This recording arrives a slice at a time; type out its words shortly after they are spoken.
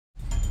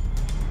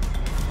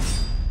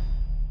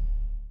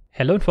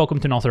Hello and welcome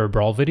to another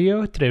Brawl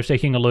video. Today we're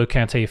taking a look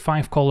at a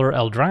 5-color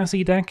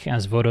Eldrazi deck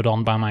as voted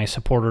on by my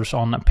supporters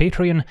on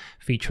Patreon,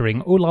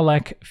 featuring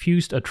Ulalek,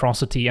 Fused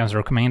Atrocity as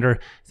our commander.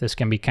 This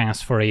can be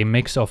cast for a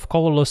mix of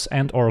colorless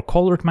and or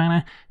colored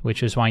mana,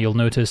 which is why you'll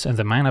notice in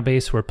the mana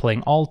base we're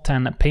playing all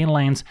 10 pain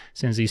lands,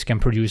 since these can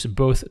produce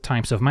both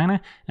types of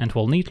mana, and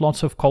we'll need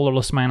lots of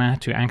colorless mana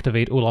to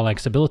activate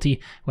Ulalek's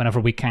ability whenever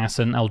we cast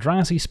an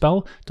Eldrazi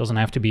spell. Doesn't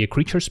have to be a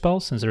creature spell,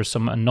 since there's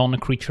some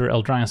non-creature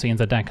Eldrazi in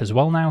the deck as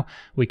well now.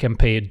 We can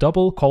pay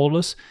double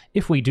colorless.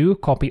 If we do,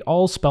 copy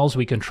all spells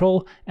we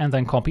control, and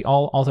then copy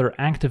all other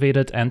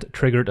activated and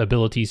triggered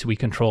abilities we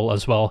control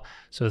as well.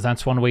 So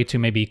that's one way to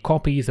maybe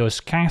copy those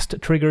cast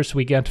triggers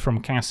we get from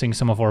casting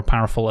some of our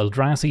powerful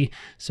Eldrazi,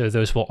 so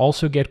those will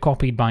also get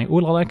copied by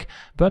Ulalek,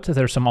 but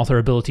there's some other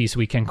abilities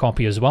we can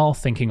copy as well,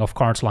 thinking of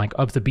cards like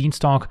Up the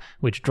Beanstalk,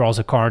 which draws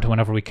a card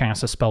whenever we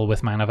cast a spell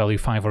with mana value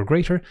 5 or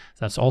greater.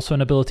 That's also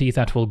an ability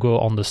that will go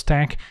on the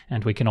stack,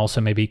 and we can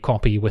also maybe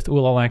copy with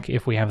Ulalek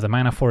if we have the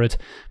mana for it.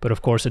 But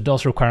of course it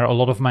does require a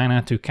lot of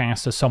mana to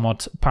cast a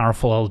somewhat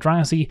powerful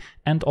Eldrazi,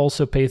 and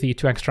also pay the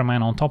 2 extra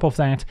mana on top of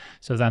that,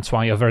 so that's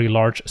why a very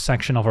large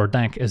section of our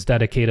deck is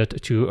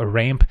dedicated to a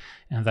ramp.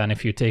 And then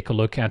if you take a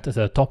look at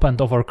the top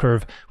end of our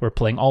curve, we're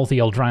playing all the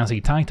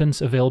Eldrazi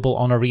Titans available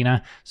on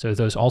Arena, so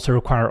those also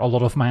require a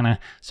lot of mana.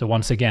 So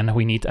once again,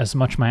 we need as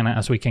much mana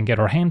as we can get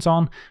our hands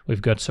on.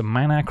 We've got some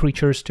mana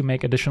creatures to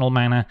make additional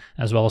mana,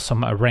 as well as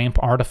some ramp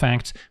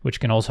artifacts, which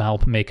can also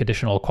help make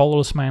additional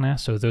colorless mana,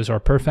 so those are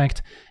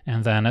perfect.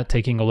 And then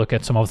taking a look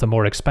at some of the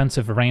more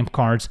expensive ramp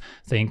cards,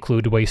 they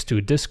include ways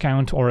to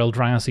discount or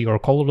Eldrazi or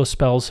colorless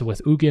spells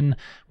with Ugin.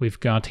 We've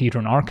got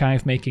Hedron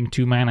Archive making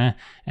 2 mana,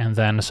 and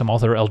then some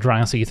other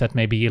Eldrazi that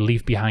maybe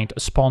leave behind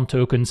spawn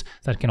tokens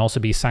that can also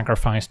be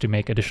sacrificed to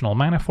make additional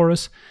mana for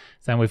us.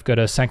 Then we've got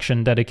a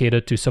section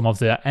dedicated to some of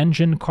the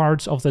engine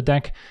cards of the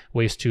deck,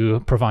 ways to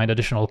provide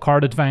additional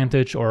card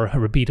advantage or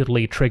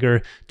repeatedly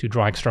trigger to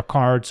draw extra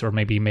cards or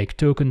maybe make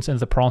tokens in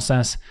the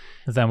process.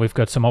 Then we've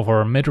got some of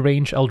our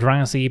mid-range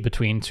Eldrazi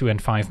between 2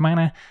 and 5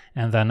 mana,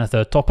 and then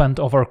the top end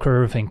of our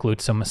curve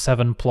includes some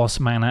 7+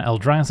 mana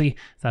Eldrazi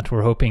that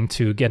we're hoping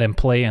to get in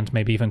play and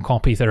maybe even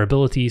copy their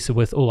abilities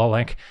with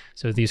Ulalek,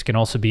 so these can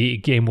also be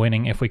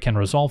game-winning if we can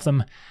resolve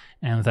them.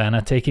 And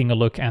then taking a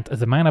look at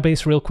the mana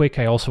base real quick,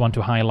 I also want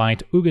to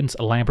highlight Ugin's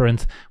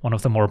Labyrinth, one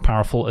of the more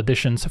powerful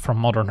additions from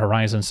Modern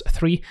Horizons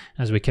 3,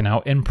 as we can now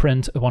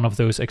imprint one of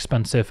those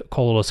expensive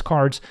colorless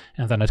cards,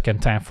 and then it can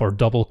tap for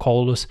double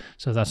colorless,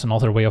 so that's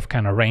another way of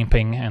kind of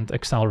ramping and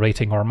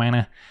accelerating our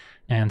mana.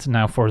 And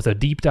now for the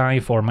deep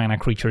dive, our mana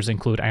creatures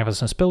include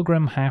Avacyn's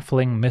Pilgrim,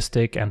 Halfling,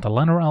 Mystic, and the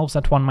Llanowar Elves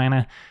at 1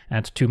 mana.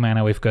 At 2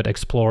 mana we've got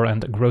Explore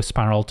and Growth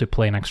Spiral to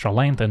play an extra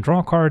land and draw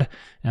a card.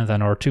 And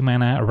then our 2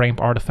 mana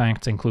ramp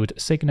artifacts include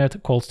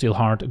Signet, Cold Steel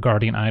Heart,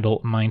 Guardian Idol,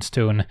 Mind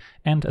Stone,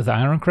 and the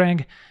Iron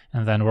Crag.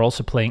 And then we're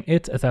also playing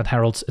It that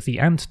heralds the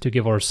end to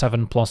give our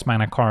 7+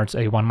 mana cards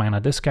a 1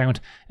 mana discount,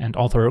 and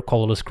other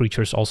colorless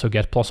creatures also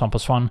get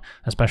 +1/+1,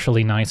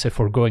 especially nice if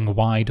we're going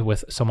wide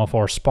with some of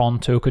our spawn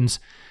tokens.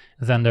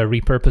 Then the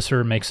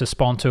Repurposer makes a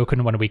spawn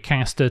token when we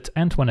cast it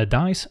and when it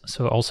dies,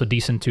 so also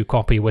decent to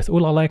copy with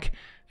Ulalek.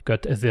 We've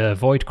got the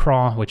Void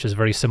Craw, which is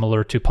very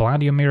similar to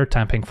Palladium Mirror,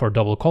 tapping for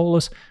double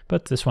colorless,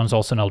 but this one's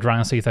also an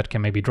Eldrazi that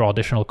can maybe draw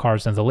additional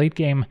cards in the late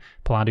game.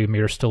 Palladium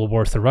Mirror is still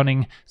worth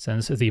running,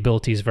 since the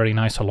ability is very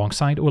nice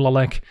alongside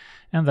Ulalek.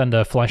 And then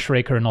the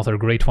Fleshraker, another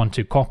great one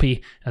to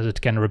copy, as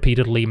it can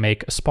repeatedly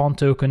make spawn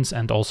tokens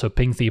and also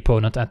ping the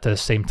opponent at the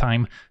same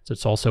time, so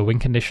it's also a win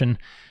condition.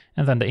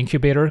 And then the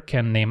Incubator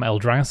can name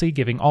Eldrazi,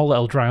 giving all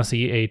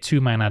Eldrazi a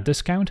 2 mana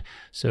discount.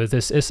 So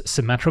this is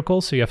symmetrical,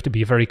 so you have to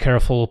be very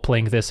careful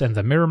playing this in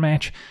the mirror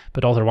match,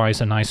 but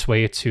otherwise a nice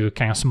way to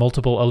cast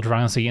multiple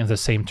Eldrazi in the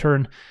same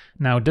turn.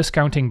 Now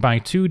discounting by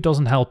 2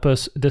 doesn't help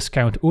us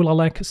discount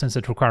Ulalek, since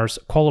it requires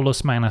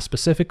colorless mana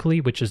specifically,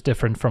 which is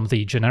different from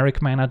the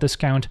generic mana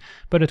discount,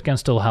 but it can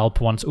still help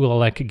once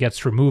Ulalek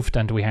gets removed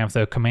and we have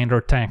the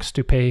commander tax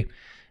to pay.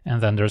 And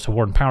then there's a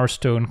Worn Power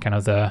Stone, kind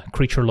of the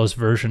creatureless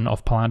version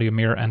of Palladium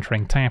Mirror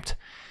entering tapped.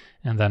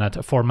 And then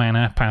at 4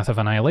 mana, Path of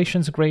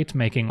Annihilation is great,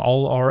 making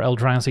all our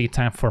Eldrazi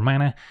tap for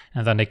mana,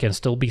 and then they can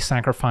still be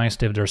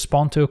sacrificed if they're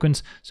spawn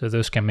tokens, so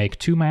those can make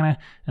 2 mana,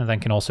 and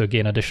then can also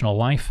gain additional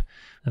life.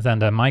 Then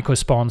the Myco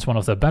Spawn's one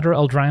of the better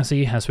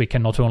Eldrazi, as we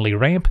can not only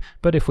ramp,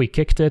 but if we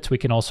kicked it, we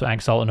can also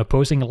exile an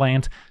opposing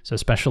land, so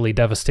especially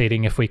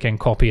devastating if we can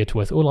copy it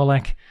with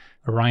Ulalek.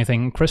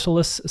 Writhing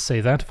Chrysalis,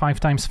 say that 5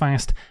 times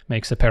fast,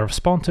 makes a pair of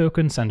spawn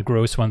tokens and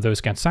grows when those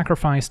get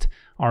sacrificed.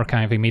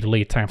 Archive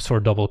immediately taps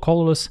for double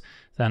colorless.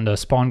 Then the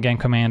Spawn Gang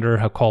Commander,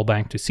 a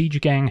callback to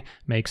Siege Gang,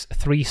 makes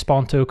 3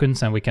 spawn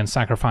tokens and we can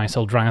sacrifice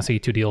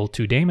Eldrazi to deal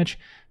 2 damage.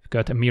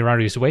 Got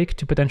Mirari's Wake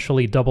to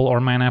potentially double our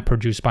mana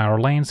produced by our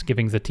lands,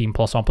 giving the team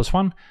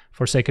 +1/+1.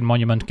 Forsaken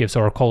Monument gives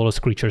our colorless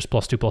creatures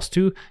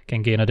 +2/+2,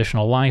 can gain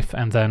additional life,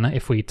 and then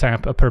if we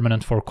tap a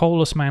permanent for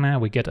colorless mana,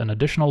 we get an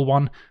additional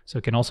 1, so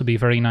it can also be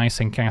very nice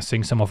in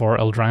casting some of our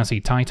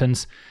Eldrazi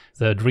Titans.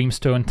 The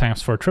Dreamstone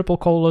taps for triple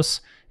colorless.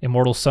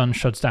 Immortal Sun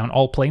shuts down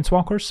all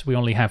Planeswalkers. We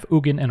only have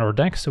Ugin in our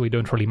deck, so we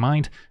don't really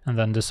mind. And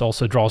then this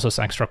also draws us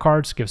extra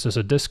cards, gives us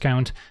a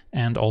discount,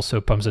 and also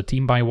pumps a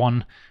team by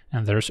 1.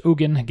 And there's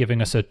Ugin,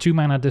 giving us a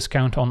 2-mana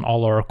discount on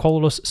all our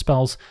colorless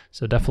spells,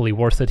 so definitely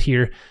worth it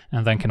here.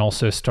 And then can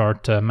also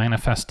start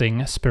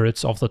manifesting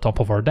spirits off the top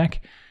of our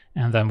deck.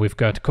 And then we've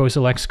got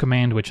Kozilek's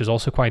command, which is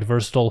also quite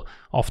versatile,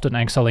 often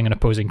exiling an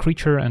opposing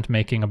creature and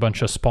making a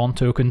bunch of spawn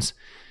tokens.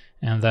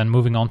 And then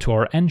moving on to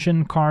our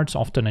engine cards,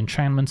 often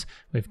enchantments,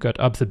 we've got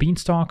Up the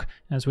Beanstalk,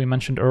 as we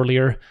mentioned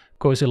earlier.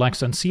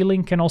 Kozilek's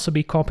Unsealing can also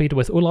be copied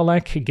with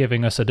Ulalek,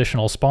 giving us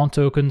additional spawn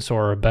tokens,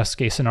 or best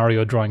case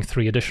scenario, drawing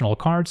 3 additional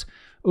cards.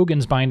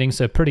 Ugin's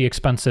Binding's a pretty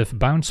expensive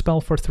bounce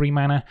spell for 3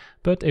 mana,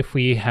 but if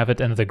we have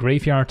it in the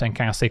graveyard and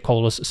cast a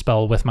colorless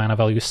spell with mana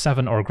value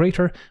 7 or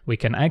greater, we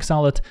can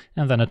exile it,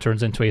 and then it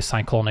turns into a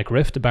Cyclonic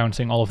Rift,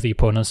 bouncing all of the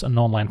opponent's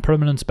non-land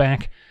permanents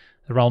back.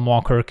 The Realm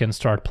Walker can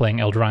start playing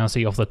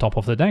Eldrazi off the top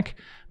of the deck.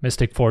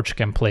 Mystic Forge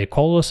can play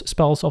colorless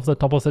spells off the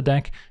top of the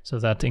deck, so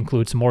that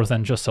includes more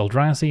than just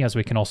Eldrazi, as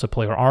we can also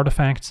play our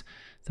artifacts.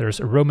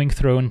 There's a Roaming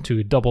Throne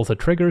to double the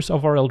triggers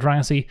of our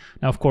Eldrazi.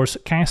 Now, of course,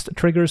 cast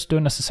triggers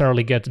don't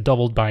necessarily get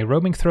doubled by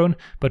Roaming Throne,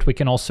 but we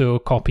can also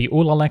copy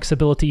Ulalek's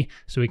ability,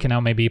 so we can now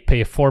maybe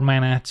pay 4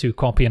 mana to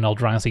copy an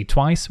Eldrazi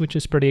twice, which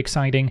is pretty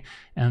exciting.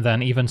 And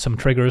then even some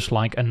triggers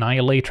like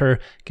Annihilator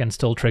can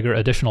still trigger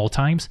additional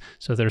times,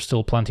 so there's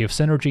still plenty of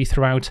synergy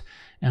throughout.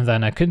 And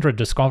then a Kindred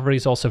Discovery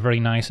is also very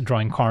nice,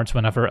 drawing cards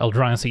whenever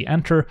Eldrazi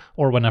enter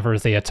or whenever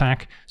they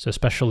attack, so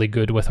especially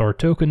good with our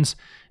tokens.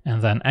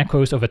 And then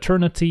Echoes of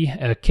Eternity,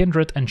 a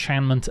Kindred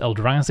enchantment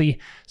Eldrazi,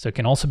 so it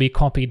can also be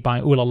copied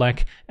by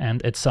Ulalek,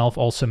 and itself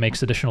also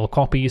makes additional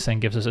copies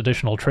and gives us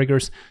additional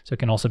triggers, so it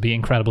can also be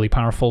incredibly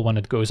powerful when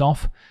it goes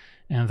off.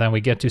 And then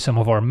we get to some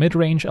of our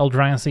mid-range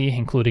Eldrazi,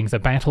 including the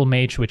Battle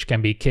Mage, which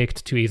can be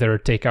kicked to either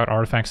take out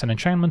artifacts and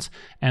enchantments,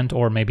 and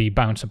or maybe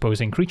bounce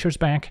opposing creatures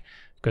back.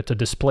 Got the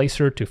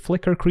Displacer to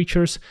flicker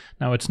creatures.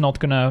 Now it's not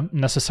gonna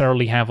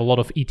necessarily have a lot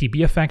of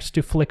ETB effects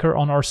to flicker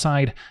on our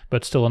side,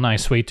 but still a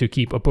nice way to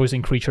keep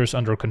opposing creatures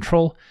under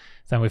control.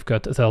 Then we've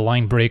got the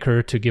Line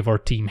Breaker to give our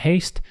team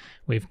haste.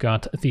 We've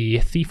got the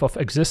Thief of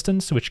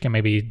Existence, which can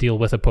maybe deal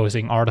with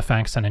opposing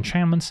artifacts and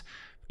enchantments.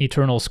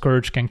 Eternal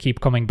Scourge can keep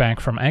coming back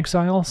from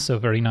exile, so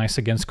very nice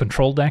against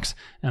control decks.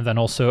 And then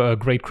also a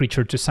great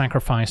creature to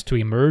sacrifice to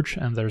emerge,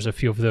 and there's a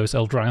few of those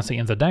Eldrazi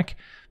in the deck.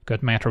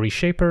 Got Matter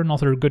Reshaper,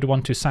 another good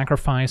one to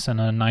sacrifice,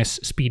 and a nice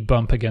speed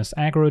bump against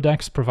aggro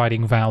decks,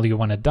 providing value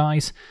when it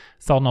dies.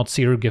 Thought-Knot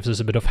Seer gives us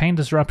a bit of hand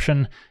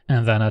disruption,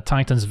 and then a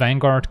Titan's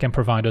Vanguard can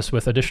provide us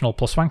with additional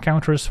 +1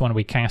 counters when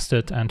we cast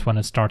it and when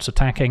it starts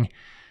attacking.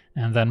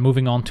 And then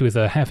moving on to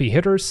the heavy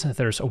hitters,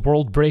 there's a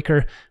World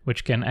Breaker,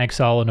 which can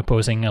exile an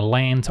opposing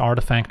land,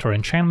 artifact, or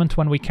enchantment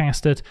when we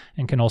cast it,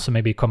 and can also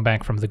maybe come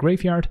back from the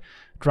graveyard.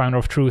 Drowner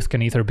of Truth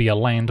can either be a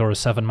land or a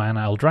 7-mana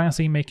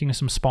Eldrazi, making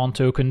some spawn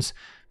tokens.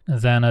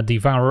 Then a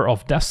Devourer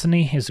of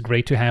Destiny is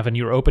great to have in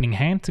your opening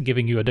hand,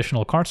 giving you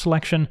additional card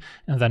selection,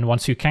 and then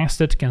once you cast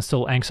it, can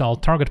still exile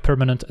target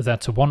permanent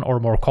that's 1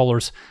 or more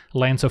colors.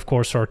 Lands, of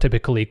course, are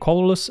typically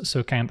colorless,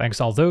 so can't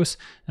exile those,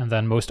 and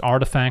then most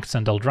artifacts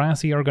and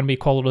Eldrazi are going to be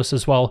colorless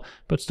as well,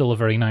 but still a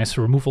very nice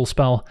removal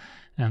spell.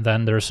 And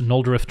then there's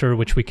Null Drifter,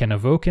 which we can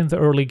evoke in the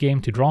early game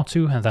to draw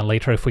 2, and then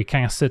later if we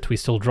cast it, we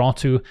still draw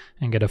 2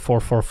 and get a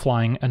 4/4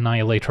 flying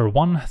Annihilator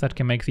 1 that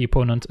can make the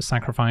opponent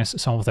sacrifice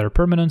some of their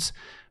permanents.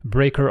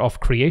 Breaker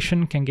of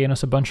Creation can gain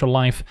us a bunch of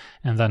life,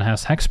 and then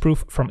has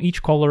Hexproof from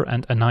each color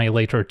and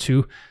Annihilator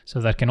 2, so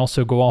that can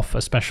also go off,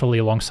 especially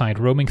alongside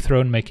Roaming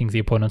Throne, making the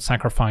opponent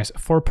sacrifice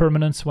 4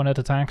 permanents when it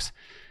attacks.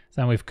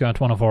 Then we've got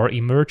one of our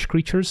Emerge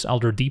creatures,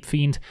 Elder Deep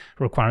Fiend.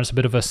 Requires a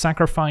bit of a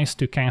sacrifice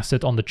to cast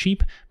it on the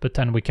cheap, but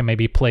then we can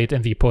maybe play it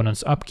in the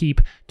opponent's upkeep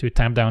to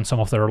tap down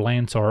some of their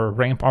lands or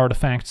ramp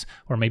artifacts,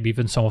 or maybe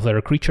even some of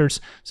their creatures,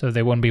 so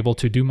they won't be able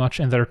to do much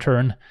in their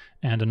turn.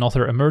 And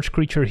another Emerge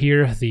creature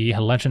here, the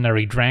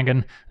Legendary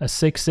Dragon, a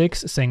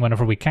 6/6, saying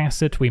whenever we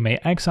cast it, we may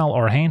exile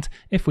our hand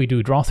if we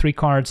do draw 3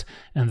 cards,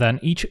 and then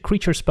each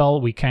creature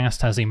spell we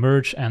cast has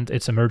Emerge, and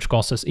its Emerge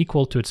cost is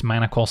equal to its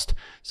mana cost,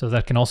 so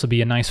that can also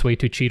be a nice way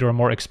to cheat our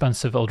more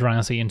expensive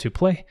Eldrazi into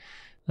play.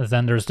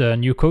 Then there's the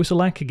new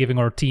Kozilek, giving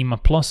our team a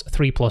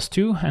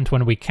 +3/+2, and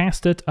when we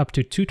cast it, up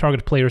to 2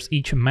 target players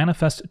each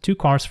manifest 2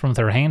 cards from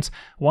their hands.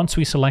 Once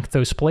we select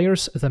those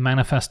players, the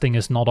manifesting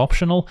is not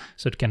optional,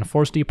 so it can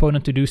force the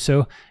opponent to do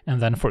so, and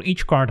then for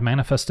each card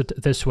manifested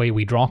this way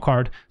we draw a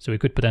card, so we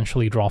could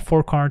potentially draw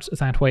 4 cards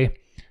that way.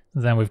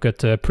 Then we've got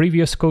the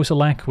previous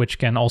Kozilek, which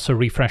can also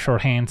refresh our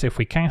hand if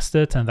we cast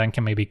it, and then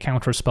can maybe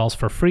counter spells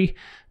for free.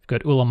 We've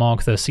got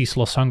Ulamog, the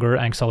Ceaseless Hunger,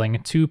 exiling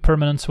 2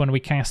 permanents when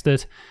we cast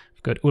it.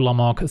 Got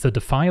Ulamog the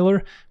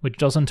Defiler, which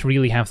doesn't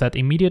really have that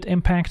immediate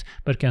impact,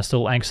 but can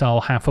still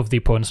exile half of the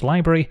opponent's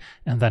library,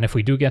 and then if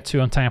we do get to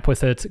untap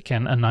with it,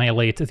 can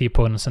annihilate the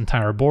opponent's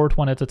entire board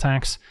when it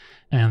attacks.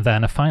 And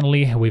then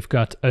finally, we've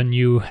got a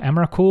new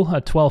Emrakul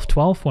at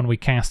 12/12. When we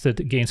cast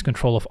it, gains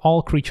control of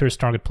all creatures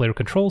target player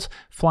controls,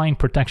 flying,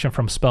 protection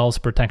from spells,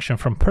 protection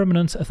from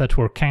permanents that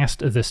were cast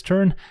this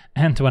turn,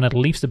 and when it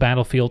leaves the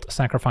battlefield,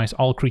 sacrifice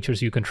all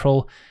creatures you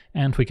control.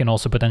 And we can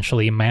also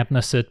potentially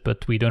madness it,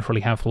 but we don't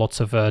really have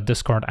lots of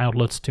discard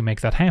outlets to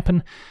make that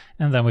happen.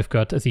 And then we've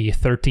got the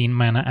 13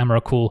 mana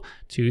Emrakul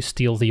to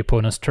steal the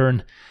opponent's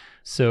turn.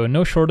 So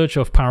no shortage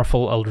of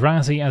powerful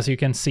Eldrazi, as you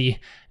can see.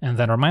 And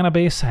then our mana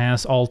base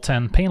has all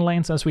 10 pain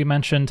lands, as we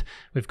mentioned.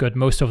 We've got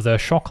most of the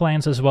shock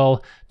lands as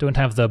well. Don't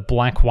have the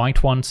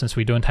black-white one, since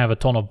we don't have a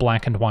ton of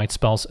black and white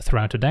spells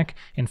throughout the deck.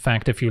 In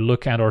fact, if you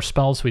look at our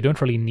spells, we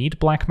don't really need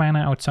black mana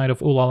outside of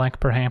Ulalek,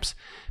 perhaps.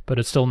 But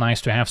it's still nice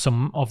to have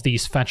some of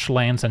these fetch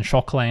lands and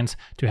shock lands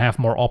to have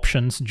more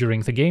options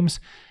during the games.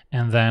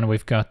 And then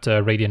we've got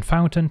Radiant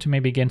Fountain to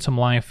maybe gain some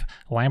life.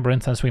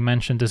 Labyrinth, as we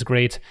mentioned, is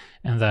great.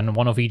 And then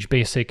one of each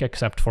basic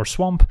except for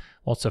Swamp.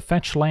 Lots of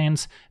fetch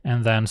lands.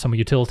 And then some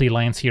utility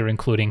lands here,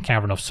 including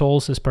Cavern of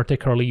Souls is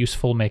particularly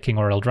useful, making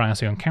our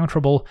Eldrazi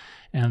uncounterable.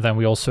 And then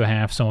we also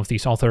have some of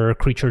these other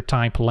creature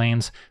type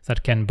lands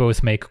that can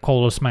both make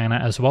colorless mana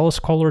as well as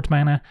colored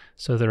mana.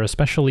 So they're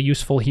especially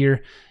useful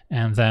here.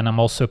 And then I'm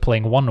also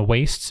playing one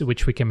Wastes,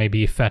 which we can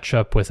maybe fetch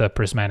up with a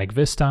Prismatic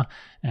Vista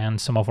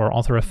and some of our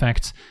other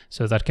effects,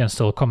 so that can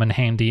still come in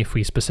handy if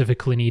we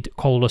specifically need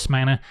colorless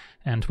mana,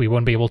 and we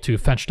won't be able to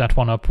fetch that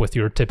one up with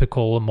your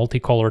typical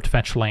multicolored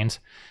fetch lanes.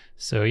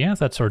 So yeah,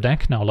 that's our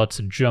deck. Now let's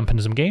jump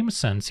into some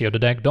games and see how the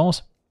deck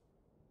does.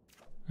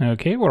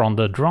 Okay, we're on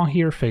the draw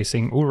here,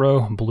 facing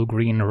Uro,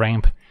 blue-green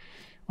ramp.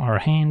 Our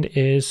hand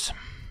is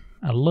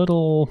a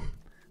little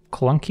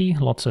clunky,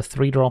 lots of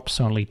 3-drops,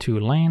 only 2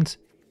 lands.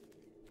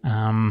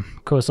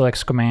 Coast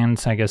LLC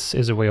command, I guess,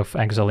 is a way of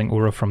exiling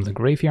Uro from the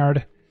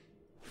graveyard,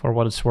 for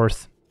what it's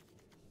worth.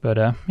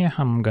 But yeah,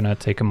 I'm gonna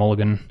take a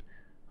mulligan,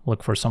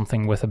 look for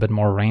something with a bit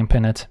more ramp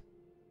in it.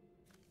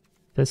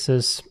 This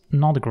is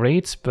not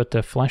great, but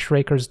the Flash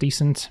Raker's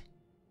decent.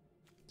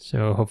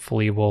 So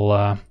hopefully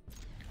we'll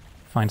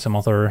find some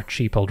other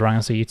cheap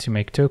Eldrazi to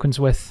make tokens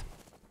with.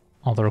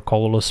 Other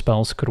colorless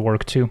spells could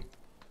work too.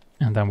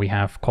 And then we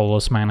have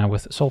colorless mana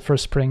with Sulphur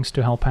Springs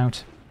to help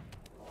out.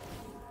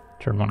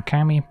 Turn 1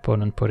 Kami,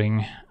 opponent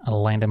putting a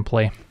land in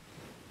play.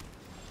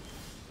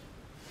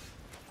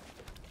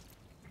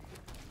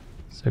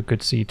 So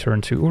good see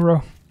turn to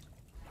Uro.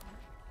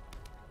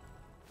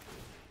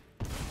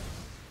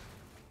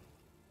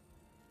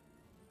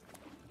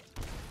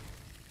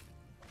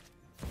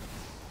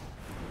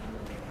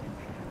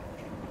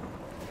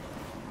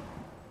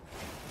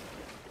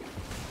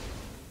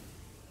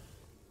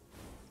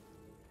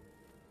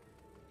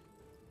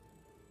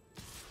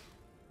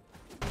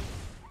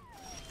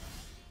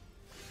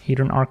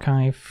 Hidden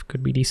Archive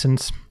could be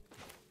decent.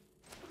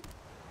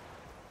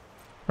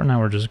 For now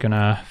we're just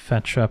gonna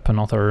fetch up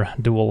another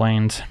dual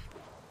land.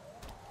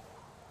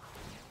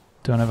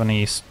 Don't have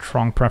any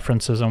strong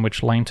preferences on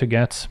which lane to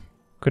get.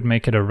 Could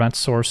make it a red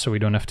source so we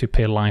don't have to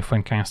pay life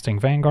when casting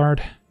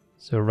Vanguard.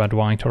 So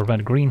red-white or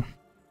red-green.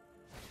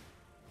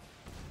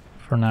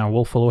 For now,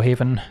 Wolfwillow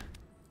Haven.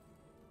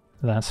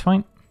 That's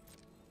fine.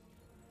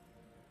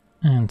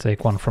 And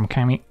take one from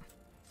Kami.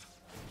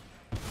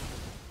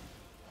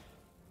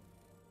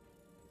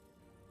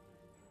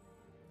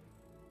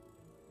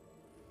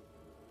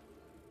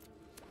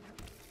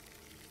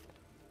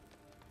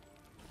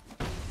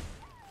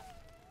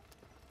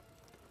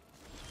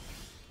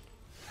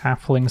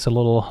 Halfling's a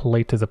little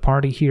late to the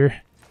party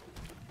here.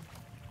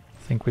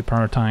 I think we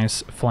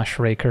prioritize Flash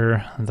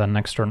Raker, then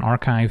next turn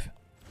Archive.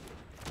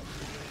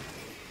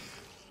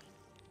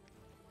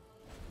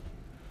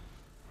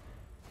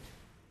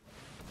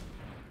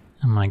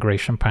 A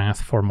Migration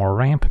Path for more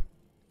ramp.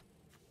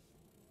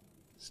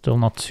 Still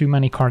not too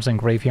many cards in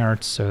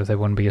graveyards, so they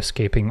won't be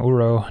escaping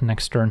Uro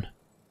next turn.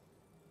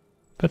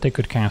 But they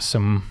could cast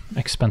some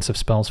expensive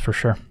spells for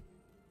sure.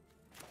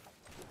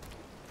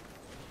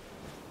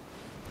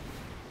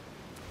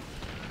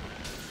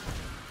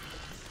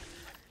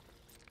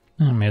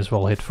 I may as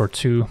well hit for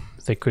 2.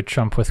 They could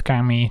jump with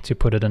Kami to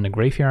put it in the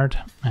graveyard,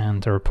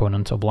 and their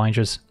opponent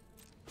obliges.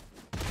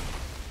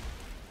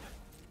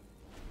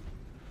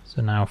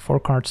 So now 4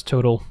 cards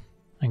total.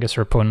 I guess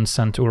our opponent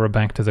sent Uro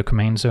back to the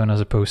command zone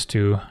as opposed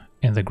to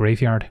in the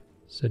graveyard,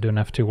 so don't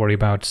have to worry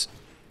about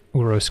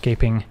Uro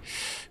escaping.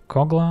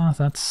 Kogla,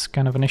 that's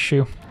kind of an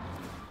issue.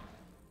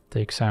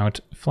 Takes out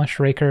Flash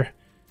Raker.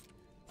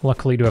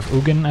 Luckily to have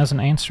Ugin as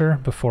an answer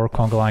before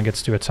Kogla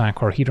gets to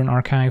attack our Hidden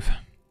Archive.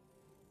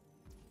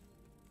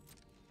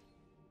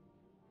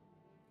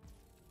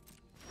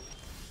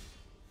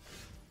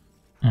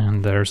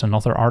 And there's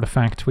another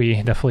artifact we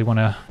definitely want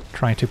to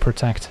try to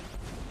protect.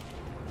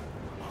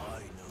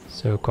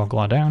 So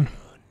Kogla down.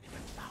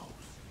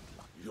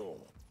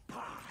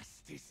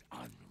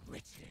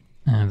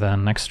 And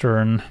then next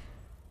turn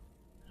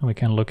we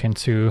can look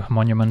into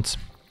Monument.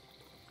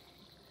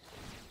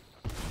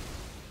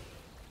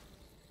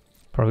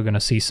 Probably gonna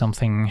see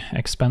something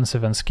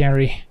expensive and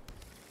scary.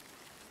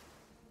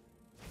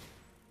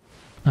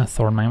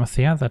 Thorn Mammoth,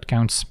 yeah, that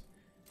counts.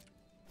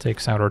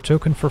 Takes out our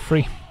token for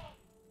free.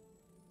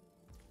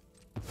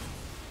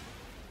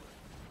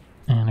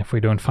 And if we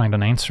don't find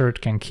an answer,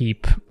 it can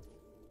keep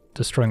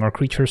destroying our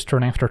creatures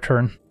turn after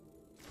turn.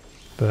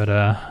 But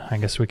I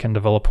guess we can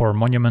develop our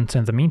monument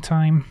in the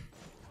meantime.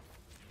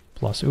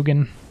 Plus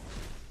Ugin.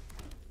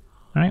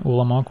 Alright,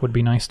 Ulamog would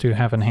be nice to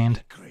have in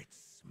hand.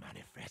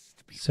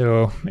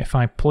 So if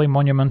I play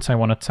monument, I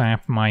want to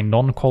tap my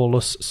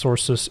non-colorless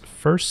sources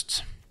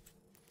first.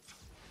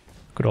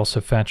 Could also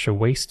fetch a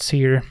wastes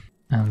here.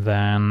 And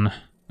then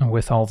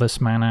with all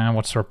this mana,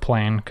 what's our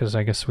plan? Because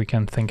I guess we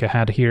can think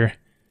ahead here.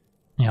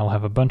 Yeah, I'll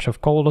have a bunch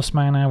of colorless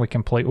mana, we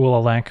can play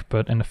Ulalek,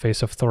 but in the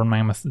face of Thorn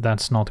Mammoth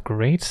that's not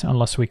great,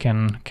 unless we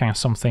can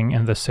cast something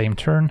in the same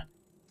turn.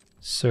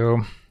 So,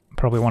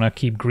 probably want to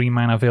keep green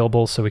mana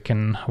available so we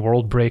can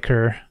World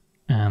Breaker,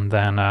 and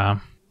then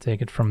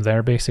take it from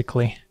there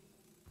basically.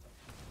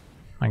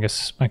 I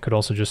guess I could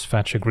also just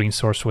fetch a green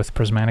source with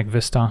Prismatic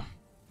Vista.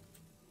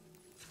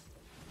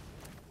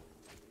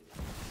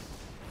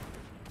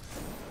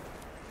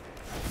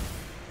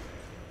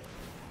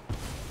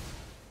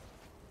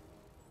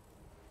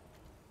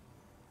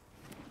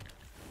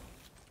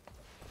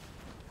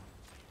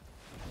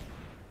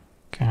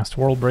 Cast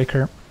World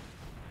Breaker.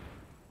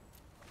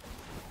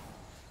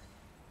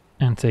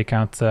 And take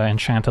out the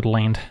Enchanted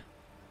Land.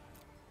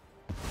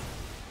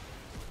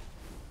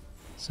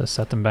 So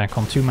set them back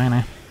on 2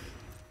 mana.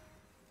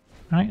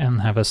 Alright,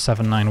 and have a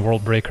 7/9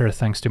 World Breaker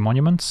thanks to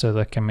Monument, so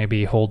that can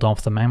maybe hold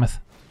off the Mammoth.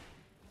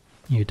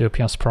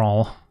 Utopia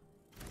Sprawl.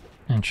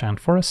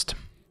 Enchant Forest.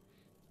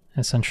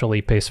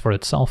 Essentially pays for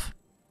itself.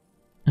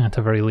 At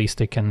the very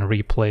least it can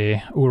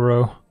replay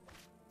Uro.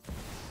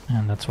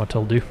 And that's what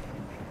it'll do.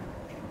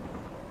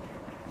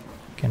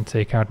 Can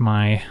take out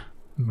my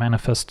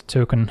Manifest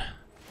token.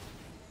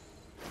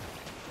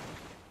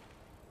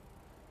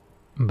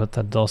 But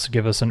that does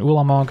give us an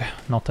Ulamog,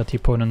 not that the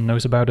opponent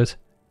knows about it.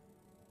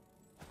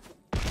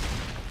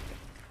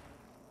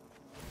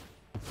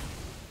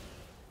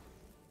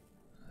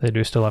 They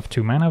do still have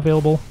 2 mana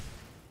available,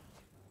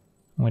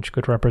 which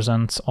could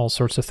represent all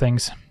sorts of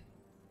things.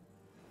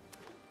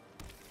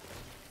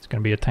 It's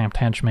gonna be a tapped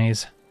Hedge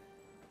Maze.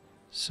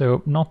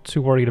 So not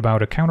too worried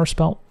about a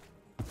counterspell.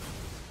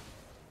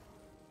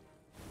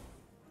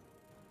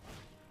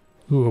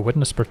 Ooh, a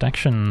Witness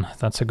Protection,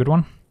 that's a good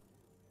one.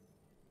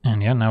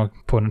 And yeah, now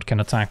opponent can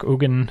attack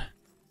Ugin.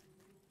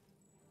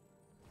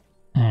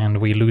 And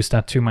we lose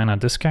that 2 mana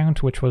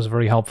discount, which was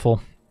very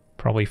helpful.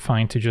 Probably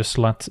fine to just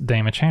let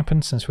damage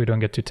happen, since we don't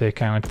get to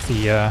take out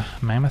the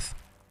Mammoth.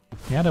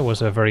 Yeah, that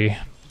was a very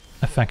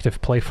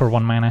effective play for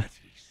 1 mana.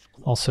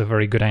 Also a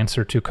very good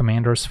answer to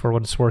Commanders, for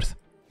what it's worth.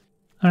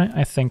 Alright,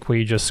 I think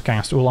we just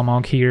cast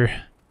Ulamog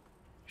here.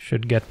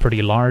 Should get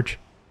pretty large.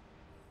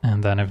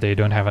 And then if they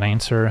don't have an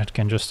answer, it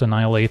can just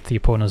annihilate the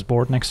opponent's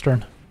board next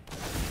turn.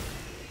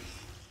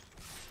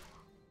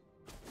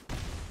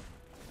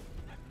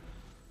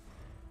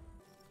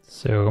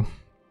 So,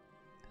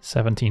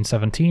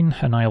 17/17,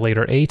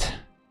 Annihilator 8.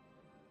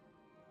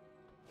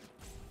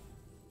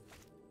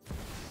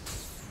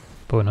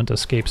 Opponent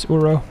escapes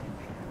Uro.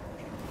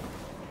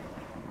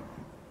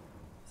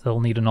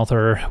 They'll need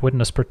another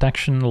Witness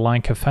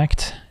Protection-like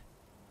effect.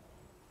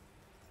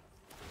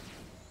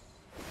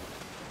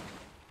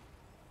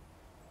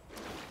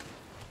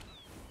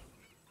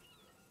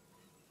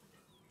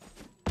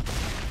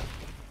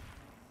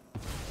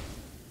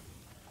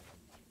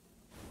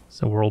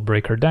 So World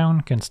Breaker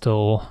down, can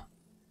still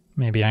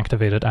maybe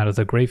activate it out of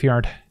the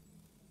graveyard.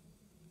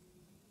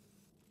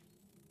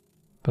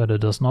 But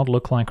it does not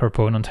look like our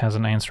opponent has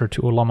an answer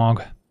to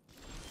Ulamog.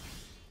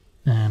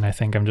 And I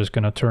think I'm just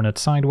gonna turn it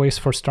sideways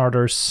for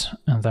starters,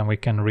 and then we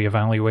can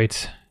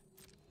reevaluate.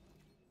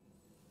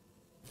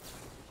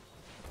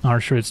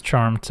 Archery's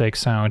Charm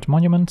takes out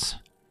Monument.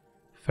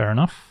 Fair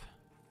enough.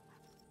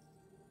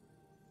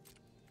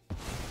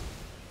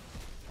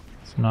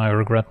 So now I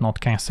regret not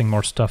casting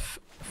more stuff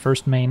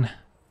first main,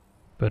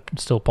 but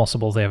still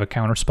possible they have a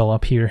counterspell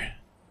up here.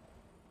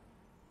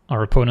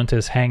 Our opponent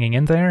is hanging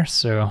in there,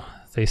 so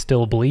they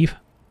still believe.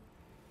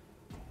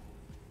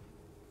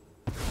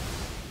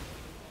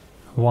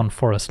 1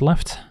 forest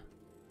left.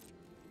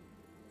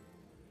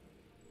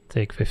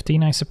 Take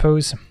 15, I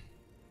suppose.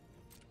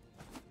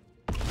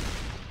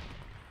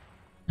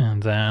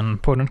 And then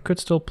opponent could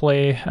still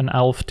play an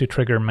elf to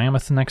trigger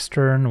Mammoth next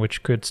turn,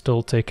 which could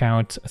still take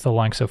out the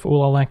likes of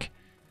Ulalek.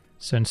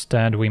 So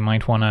instead we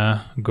might want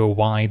to go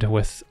wide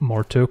with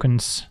more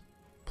tokens.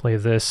 Play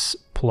this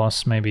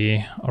plus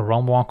maybe a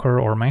Realm Walker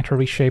or Matter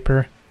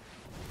Reshaper.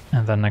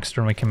 And then next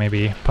turn we can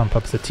maybe pump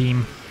up the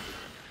team.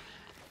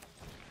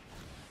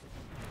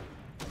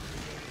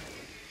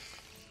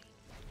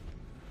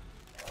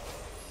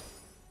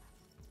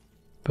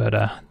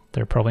 But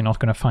they're probably not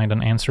going to find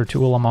an answer to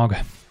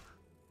Ulamog.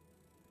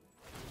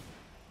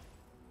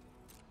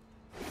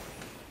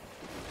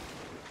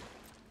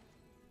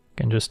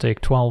 Can just take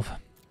 12.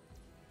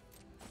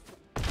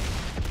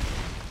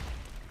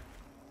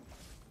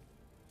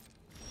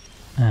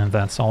 And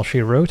that's all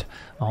she wrote.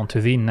 On to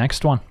the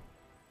next one.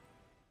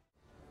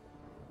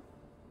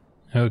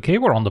 Okay,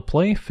 we're on the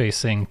play,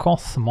 facing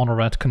Koth,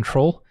 mono-red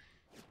control.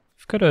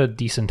 We've got a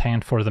decent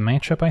hand for the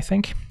matchup, I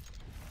think.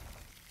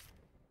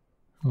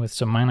 With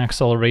some mana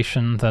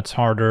acceleration that's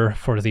harder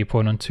for the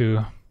opponent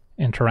to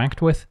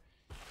interact with.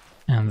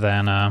 And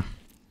then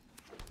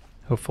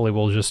hopefully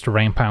we'll just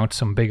ramp out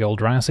some big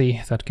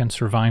Eldrazi that can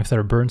survive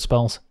their burn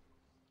spells.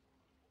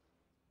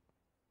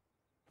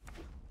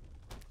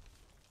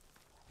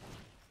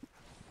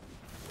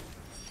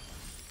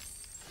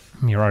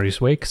 Mirari's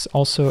Wake's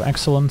also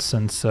excellent,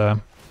 since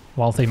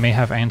while they may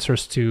have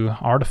answers to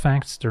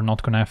artifacts, they're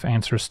not going to have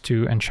answers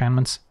to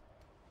enchantments.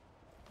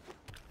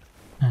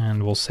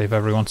 And we'll save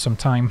everyone some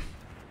time.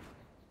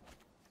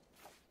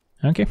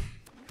 Okay,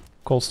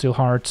 Cold Steel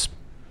Hearts.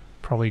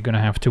 Probably going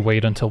to have to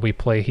wait until we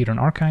play Hidden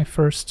Archive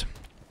first.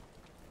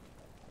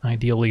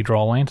 Ideally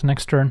draw land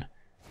next turn,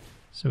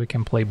 so we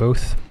can play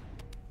both.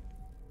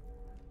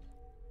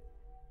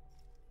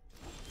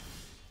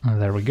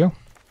 And there we go.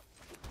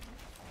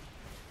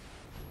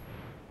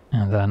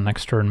 And then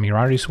next turn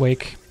Mirari's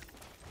Wake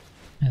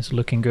is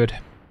looking good.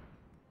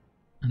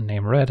 And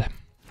name red.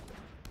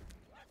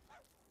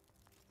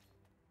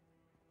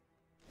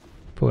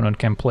 Opponent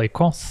can play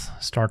Koth,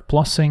 start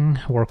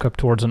plussing, work up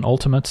towards an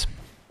ultimate.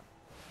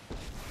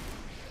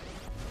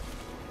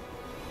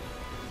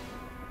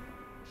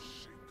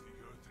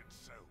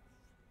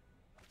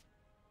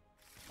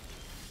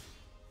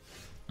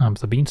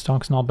 The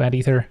Beanstalk's not bad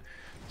either,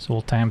 so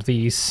we'll tap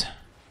these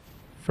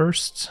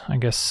first. I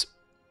guess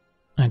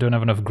I don't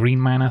have enough green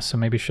mana, so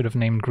maybe should have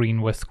named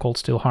green with Cold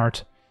Steel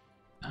Heart.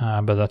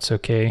 But that's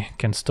okay,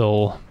 can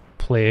still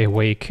play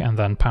Wake and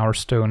then Power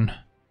Stone.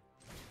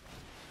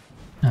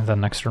 And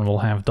then next turn we'll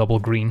have double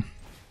green.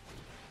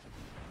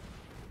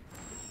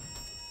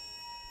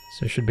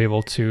 So I should be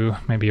able to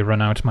maybe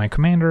run out my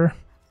commander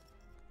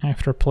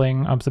after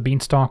playing up the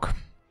Beanstalk.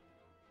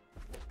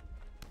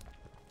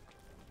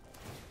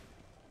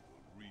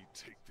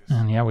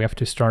 And yeah, we have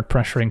to start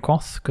pressuring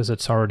Koth, because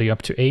it's already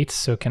up to 8,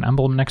 so can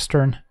Emblem next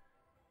turn.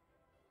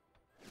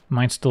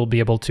 Might still be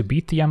able to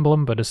beat the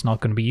Emblem, but it's not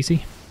going to be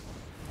easy.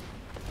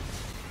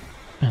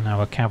 And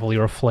now a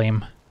Cavalier of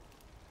Flame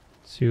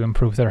to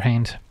improve their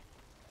hand.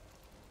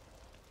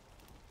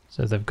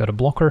 So they've got a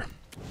blocker.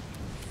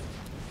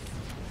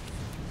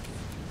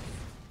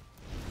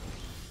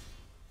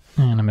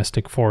 And a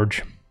Mystic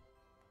Forge.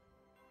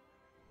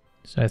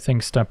 So I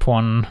think step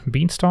 1,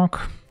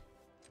 Beanstalk.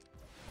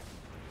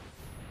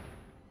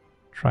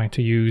 Try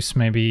to use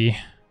maybe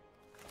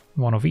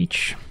one of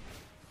each.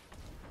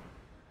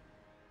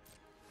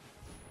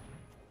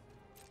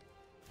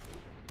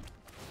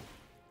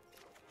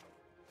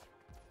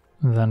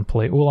 Then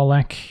play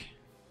Ulalek.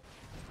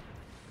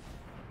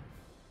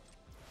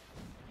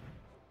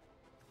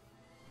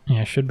 Yeah,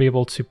 I should be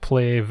able to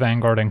play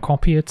Vanguard and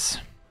copy it.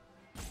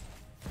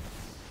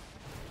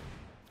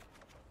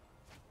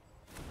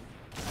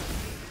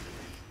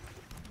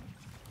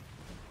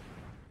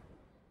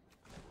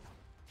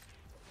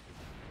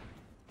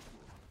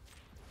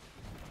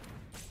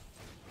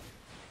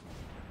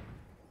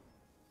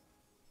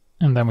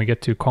 And then we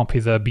get to copy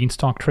the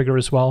Beanstalk trigger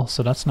as well,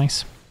 so that's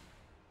nice.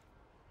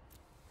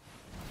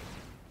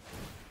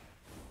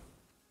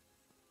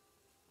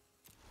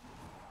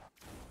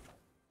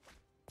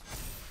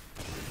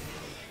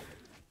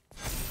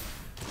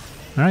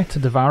 Alright,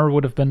 Devour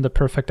would have been the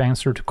perfect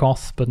answer to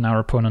Koth, but now our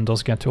opponent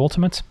does get to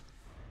ultimate.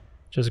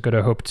 Just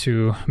gotta hope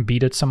to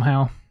beat it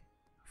somehow.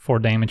 4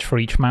 damage for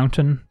each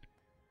mountain.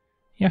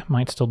 Yeah,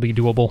 might still be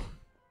doable.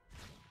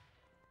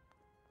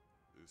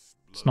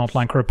 It's not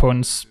like our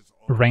opponent's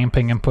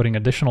ramping and putting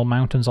additional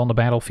mountains on the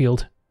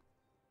battlefield.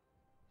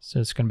 So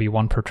it's gonna be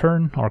 1 per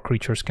turn. Our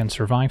creatures can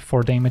survive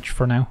 4 damage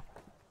for now.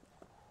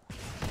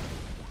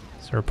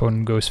 So our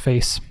opponent goes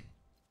face.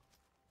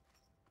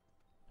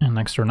 And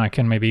next turn I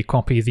can maybe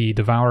copy the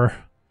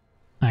Devour,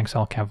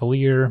 exile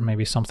Cavalier,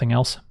 maybe something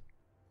else.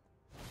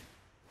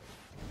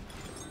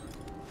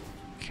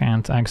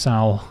 Can't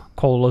exile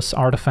colorless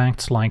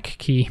artifacts like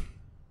Key.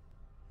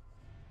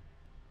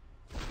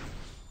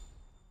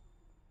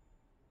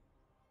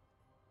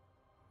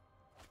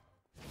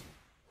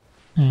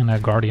 And a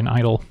Guardian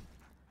Idol.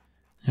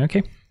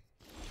 Okay.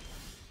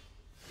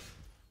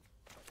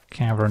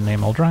 Cavern name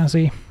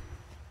Eldrazi.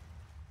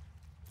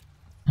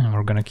 And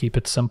we're gonna keep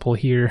it simple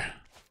here.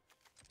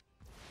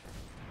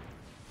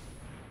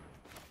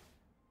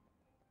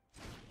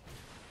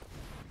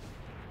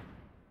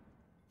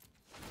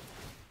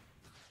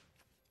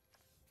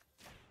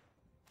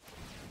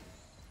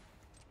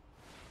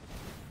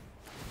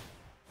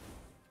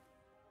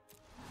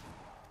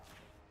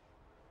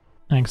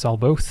 Exile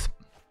both.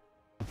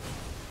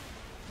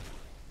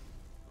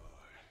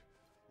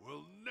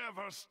 We'll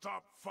never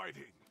stop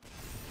fighting.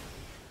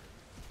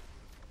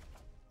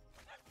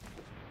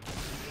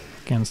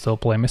 Can still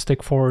play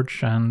Mystic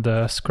Forge and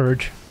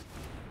Scourge.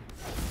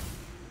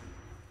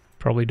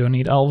 Probably don't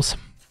need elves.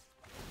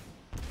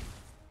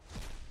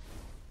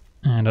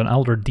 And an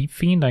Elder Deep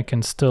Fiend I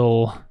can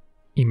still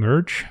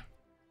emerge,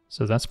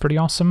 so that's pretty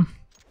awesome.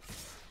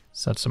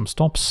 Set some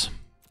stops.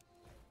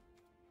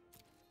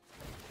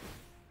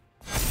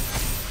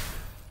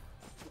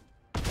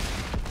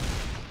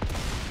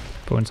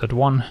 Opponent's at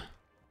 1.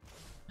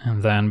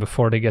 And then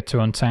before they get to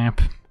untap,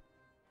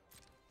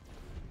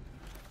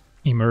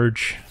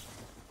 emerge,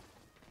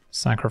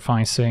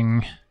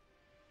 sacrificing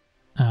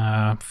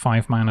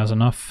 5 mana is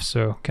enough,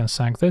 so can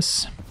sack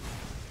this.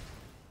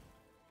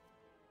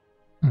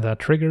 That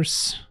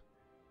triggers.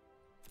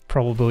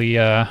 Probably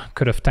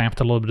could have tapped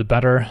a little bit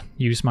better,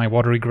 use my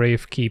Watery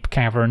Grave, keep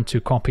Cavern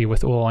to copy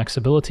with Ulalek's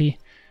ability,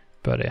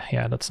 but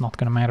yeah, that's not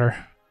gonna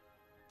matter.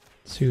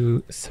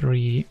 2,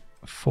 3,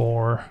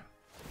 4.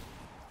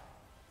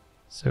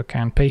 So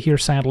can't pay here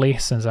sadly,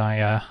 since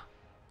I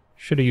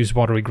should have used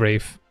Watery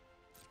Grave.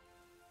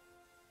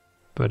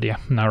 But yeah,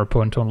 now our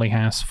opponent only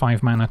has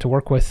 5 mana to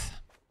work with.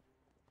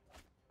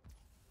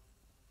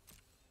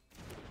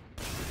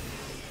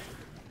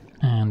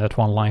 And at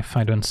 1 life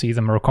I don't see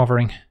them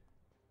recovering.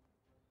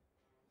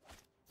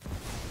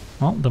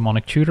 Well,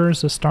 Demonic Tutor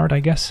is a start, I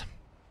guess.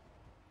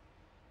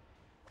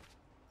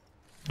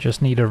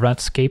 Just need a red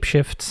Scape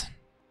Shift,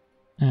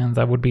 and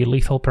that would be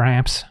lethal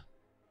perhaps.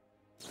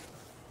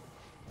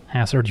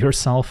 Hazard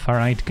yourself,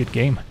 alright, good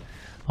game.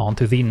 On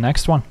to the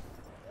next one.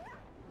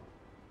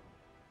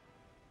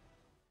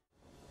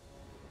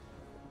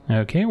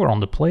 Okay, we're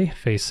on the play,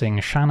 facing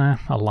Shanna,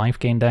 a life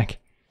gain deck.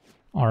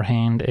 Our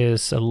hand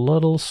is a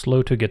little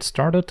slow to get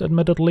started,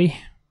 admittedly.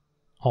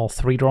 All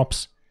 3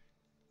 drops.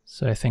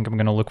 So I think I'm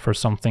gonna look for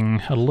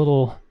something a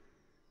little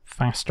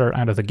faster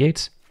out of the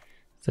gates.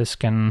 This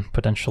can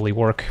potentially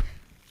work.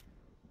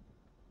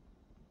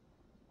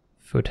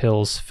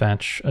 Foothills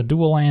fetch a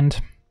dual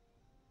land.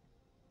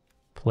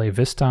 Play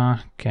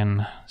Vista,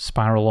 can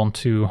spiral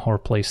onto or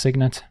play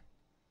Signet.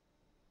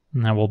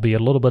 Now we'll be a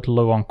little bit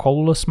low on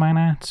colorless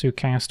mana to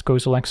cast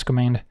Kozilek's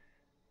Command.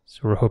 So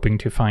we're hoping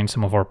to find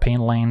some of our pain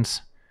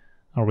lands,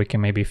 or we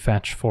can maybe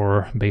fetch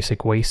for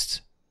basic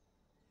wastes.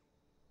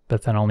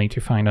 But then I'll need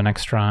to find an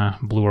extra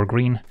blue or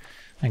green.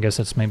 I guess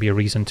that's maybe a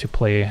reason to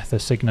play the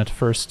Signet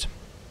first.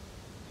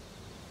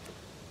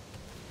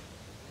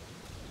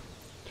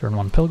 Turn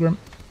 1 Pilgrim.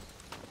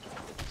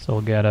 So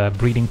we'll get a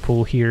breeding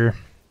pool here.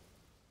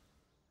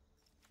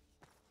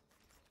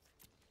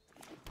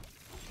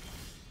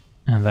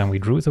 And then we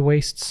drew the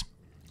wastes.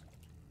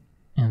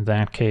 In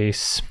that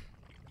case,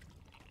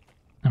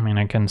 I mean,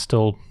 I can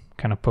still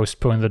kind of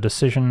postpone the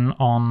decision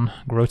on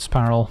Growth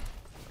Spiral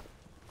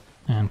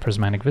and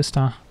Prismatic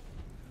Vista.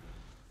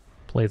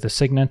 Play the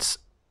Signets.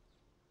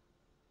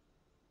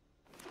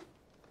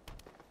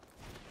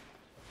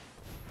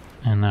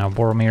 And now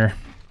Boromir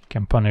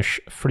can punish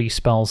free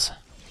spells.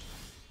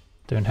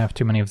 Don't have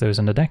too many of those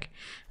in the deck.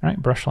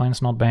 Alright,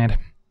 Brushline's not bad.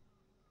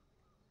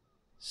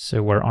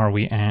 So where are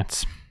we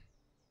at?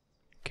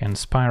 Can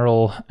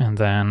Spiral, and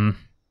then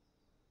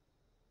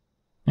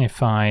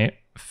if I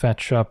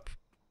fetch up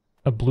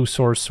a blue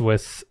source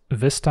with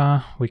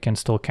Vista, we can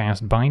still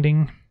cast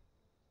Binding.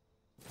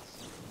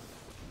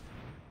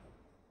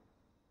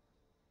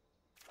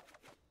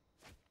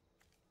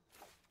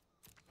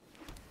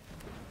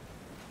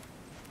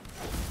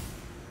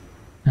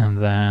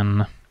 And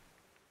then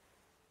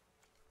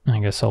I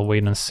guess I'll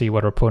wait and see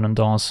what our opponent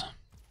does.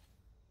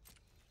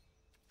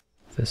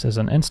 This is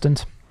an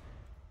instant.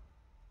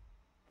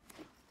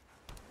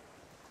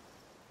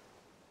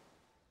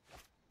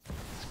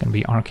 It's gonna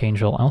be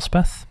Archangel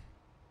Elspeth.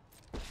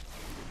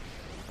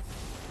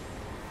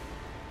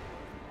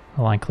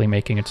 Likely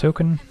making a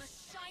token,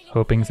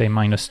 hoping they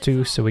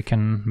 -2 so we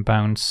can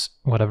bounce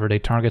whatever they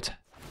target.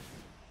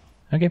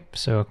 Okay,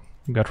 so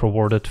got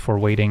rewarded for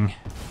waiting,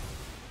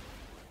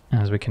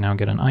 as we can now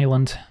get an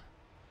island.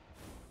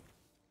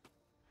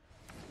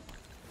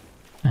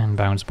 And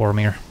bounce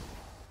Boromir.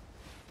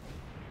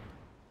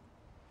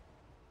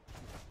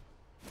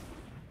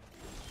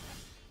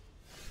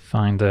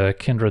 Find a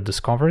Kindred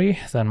Discovery,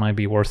 that might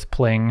be worth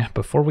playing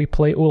before we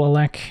play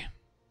Ulalek,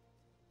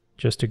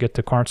 just to get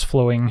the cards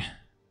flowing.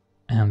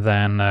 And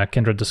then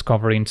Kindred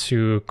Discovery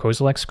into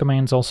Kozilek's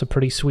Command is also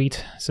pretty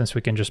sweet, since we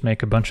can just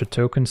make a bunch of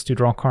tokens to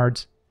draw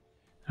cards.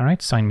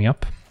 Alright, sign me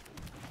up.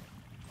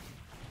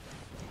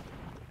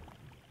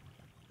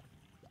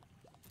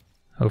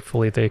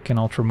 Hopefully they can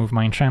also remove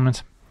my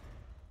enchantment.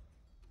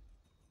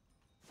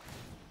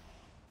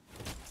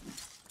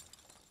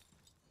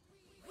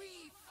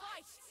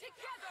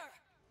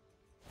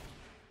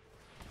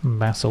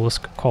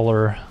 Basilisk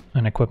Collar,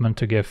 an equipment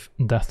to give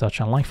Death Touch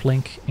and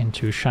Lifelink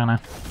into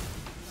Shanna.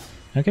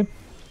 Okay,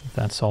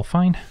 that's all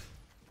fine.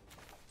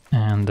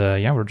 And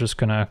yeah, we're just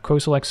gonna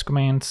Kozilek's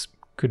Command,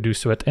 could do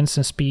so at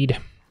instant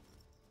speed.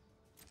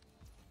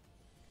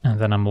 And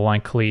then I'm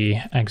likely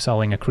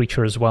exiling a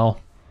creature as well.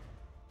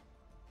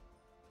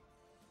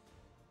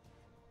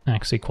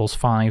 X equals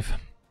 5.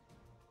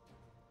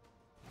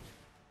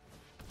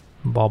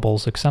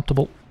 Baubles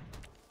acceptable.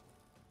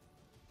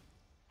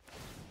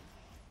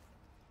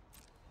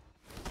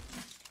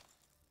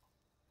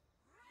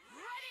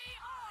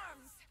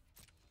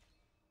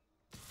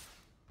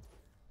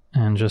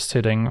 And just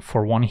hitting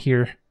for 1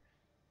 here.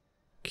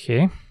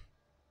 Okay.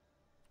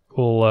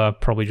 We'll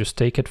probably just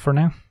take it for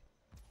now.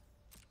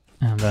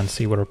 And then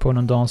see what our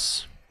opponent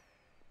does.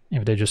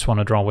 If they just want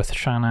to draw with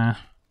Shanna.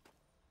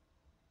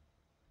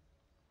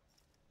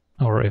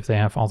 or if they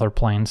have other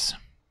plans.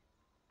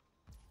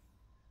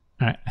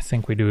 Alright, I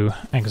think we do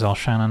exile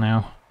Shanna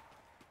now.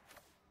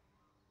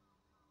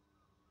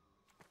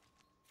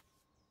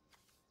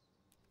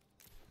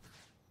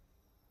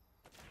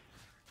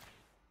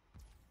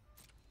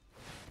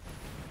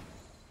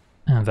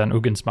 And then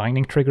Ugin's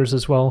Binding triggers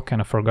as well,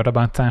 kind of forgot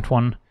about that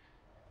one.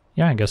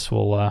 Yeah, I guess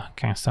we'll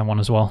cast that one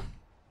as well.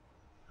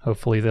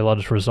 Hopefully they let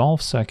it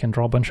resolve so I can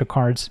draw a bunch of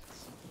cards.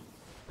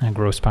 And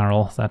Gross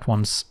Spiral, that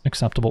one's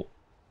acceptable.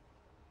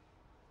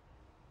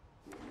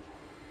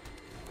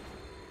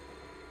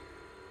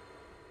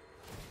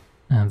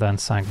 And then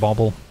Sack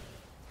Bauble.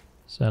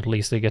 So at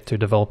least they get to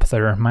develop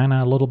their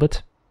mana a little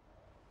bit.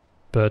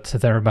 But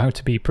they're about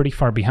to be pretty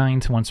far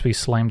behind once we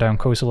slam down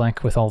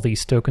Kozilek with all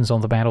these tokens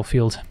on the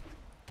battlefield.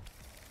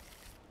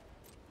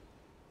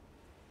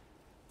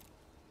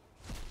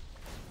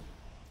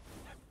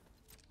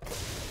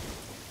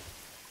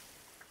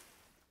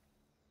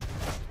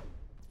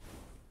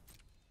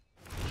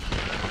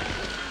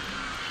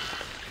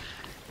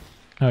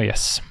 Oh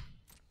yes.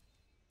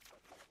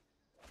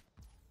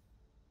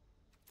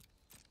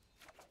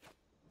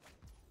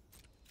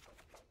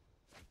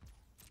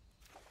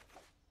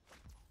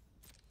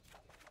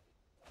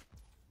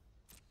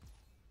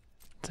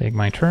 Take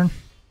my turn.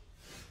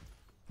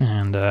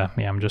 And yeah,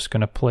 I'm just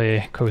gonna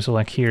play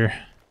Kozilek here.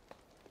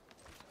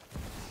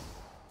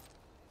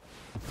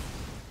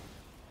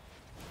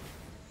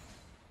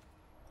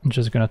 I'm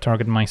just gonna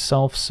target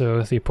myself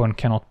so the opponent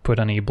cannot put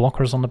any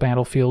blockers on the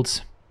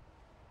battlefield.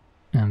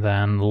 And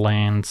then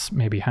land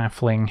maybe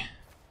Halfling.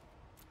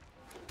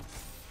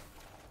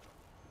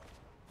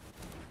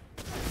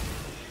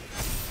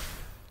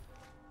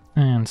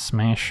 And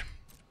smash.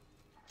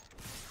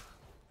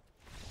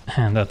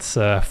 And that's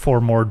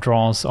 4 more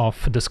draws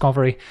of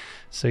Discovery.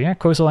 So yeah,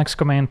 Kozilek's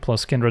Command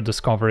plus Kindred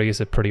Discovery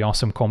is a pretty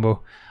awesome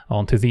combo.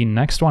 On to the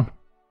next one.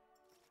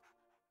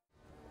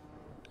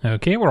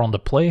 Okay, we're on the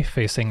play,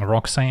 facing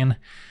Roxanne.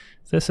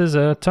 This is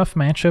a tough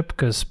matchup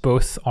because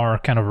both are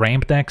kind of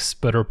ramp decks,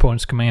 but our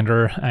opponent's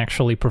commander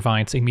actually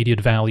provides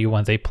immediate value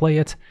when they play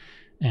it,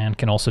 and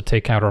can also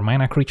take out our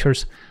mana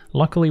creatures.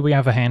 Luckily we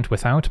have a hand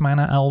without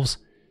mana elves,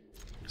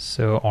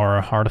 so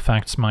our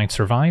artifacts might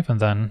survive, and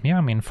then, yeah,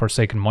 I mean,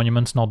 Forsaken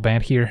Monument's not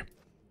bad here.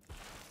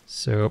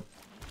 So,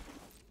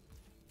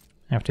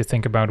 I have to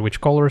think about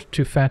which color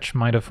to fetch.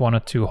 Might have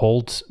wanted to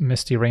hold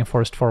Misty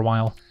Rainforest for a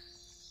while,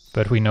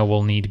 but we know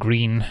we'll need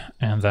green,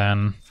 and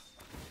then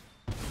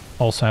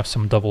also have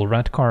some double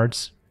red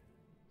cards,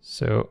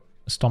 so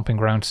Stomping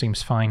Ground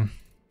seems fine.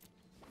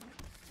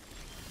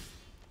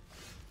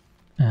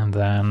 And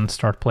then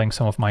start playing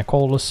some of my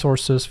colorless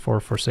sources for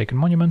Forsaken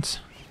Monuments.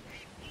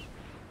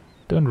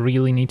 Don't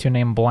really need to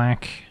name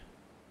black.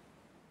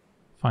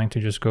 Fine to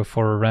just go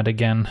for red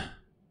again.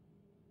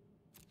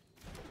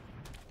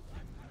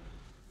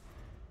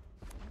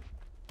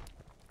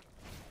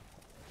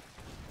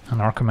 An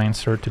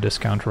Archimancer to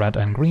discount red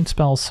and green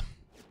spells.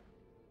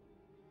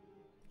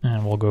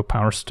 And we'll go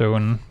Power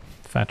Stone,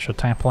 fetch a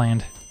tap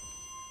land.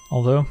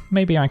 Although,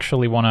 maybe I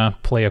actually want to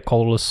play a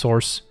colorless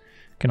source.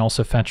 Can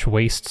also fetch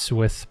Wastes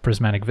with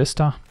Prismatic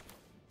Vista.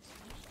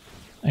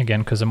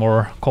 Again, because the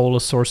more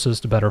colorless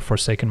sources, the better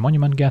Forsaken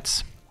Monument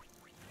gets.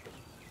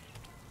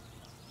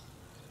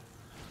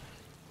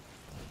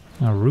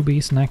 Now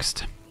Ruby's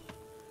next.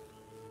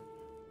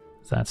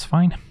 That's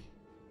fine.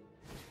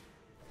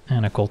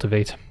 And a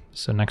Cultivate.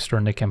 So next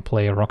turn they can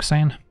play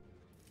Roxanne.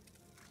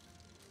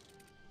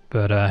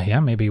 But yeah,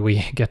 maybe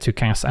we get to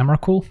cast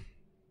Emrakul.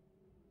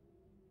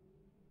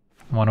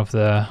 One of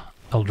the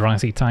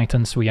Eldrazi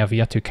Titans we have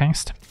yet to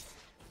cast.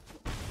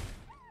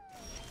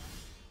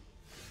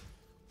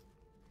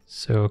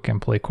 So can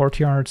play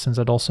Courtyard, since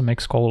that also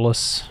makes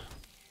colorless.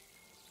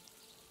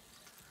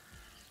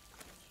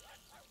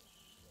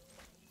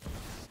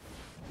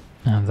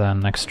 And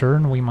then next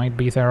turn we might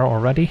be there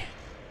already.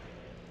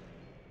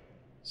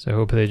 So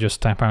hope they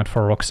just tap out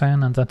for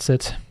Roxanne and that's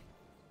it.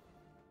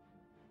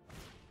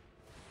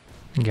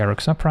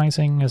 Garruk's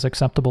Uprising is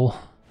acceptable.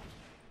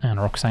 And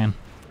Roxanne.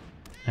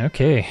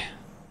 Okay.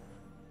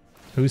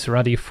 Who's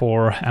ready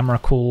for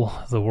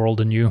Emrakul, the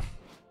world anew?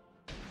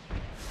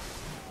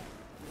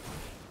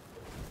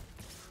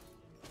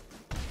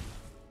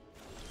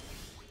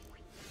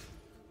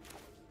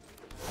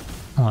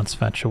 Let's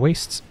fetch a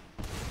Wastes.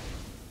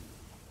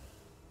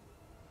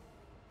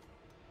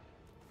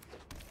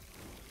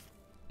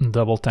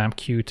 Double tap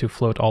Q to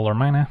float all our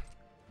mana.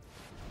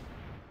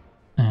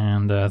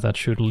 And that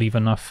should leave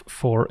enough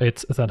for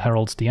it that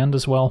heralds the end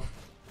as well.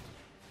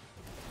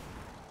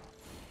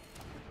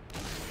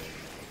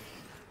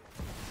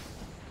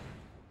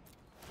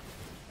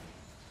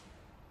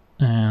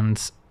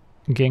 And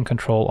gain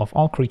control of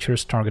all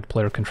creatures target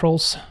player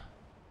controls.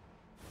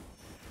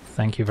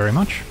 Thank you very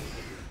much.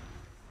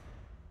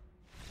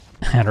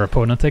 And our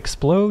opponent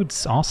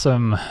explodes.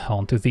 Awesome.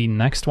 On to the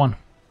next one.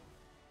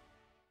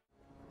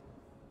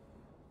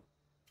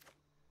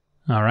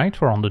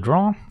 Alright, we're on the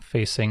draw,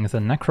 facing the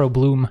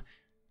Necrobloom,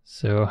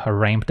 so a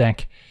ramp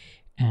deck.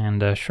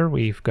 And sure,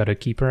 we've got a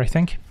keeper, I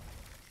think.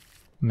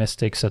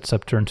 Mystic sets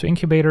up turn to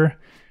Incubator.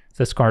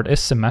 This card is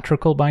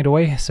symmetrical, by the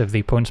way, so if the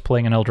opponent's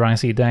playing an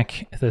Eldrazi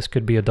deck, this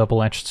could be a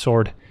double-edged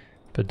sword,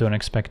 but don't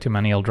expect too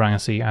many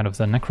Eldrazi out of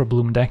the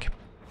Necrobloom deck.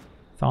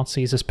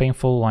 Thoughtseize is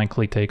painful,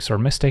 likely takes our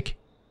Mystic,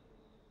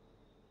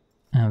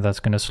 and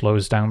that's going to slow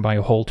us down by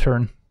a whole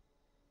turn.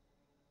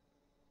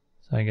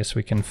 So I guess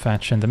we can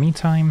fetch in the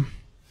meantime.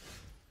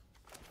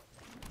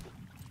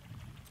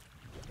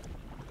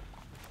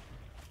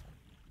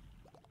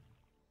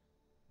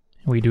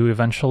 We do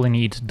eventually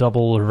need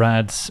double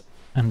reds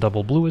and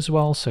double blue as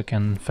well, so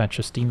can fetch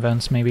a Steam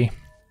Vents maybe.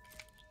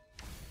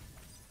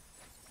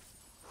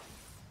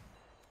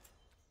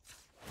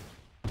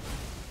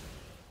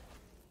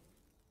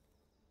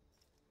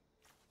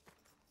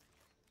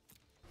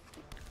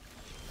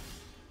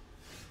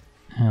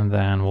 And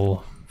then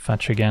we'll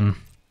fetch again.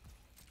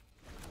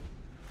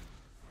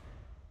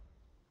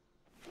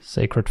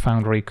 Sacred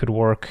Foundry could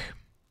work.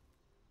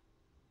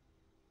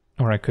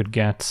 Or I could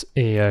get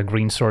a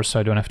green source so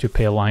I don't have to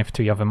pay a life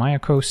to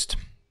Yavimaya Coast.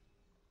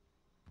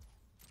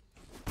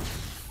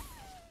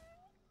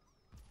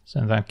 So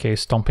in that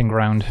case, Stomping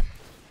Ground.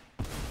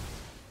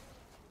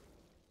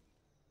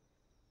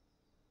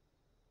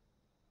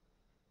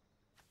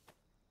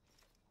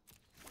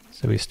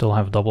 So we still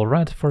have double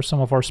red for some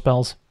of our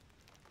spells.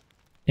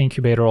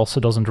 Incubator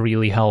also doesn't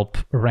really help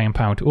ramp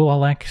out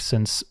Ulalek,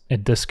 since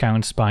it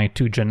discounts by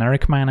 2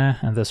 generic mana,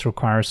 and this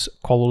requires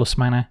colorless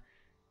mana.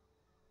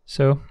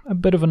 So a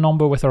bit of a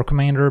number with our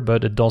commander,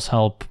 but it does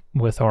help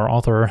with our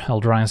other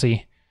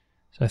Eldrazi,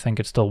 so I think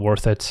it's still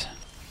worth it.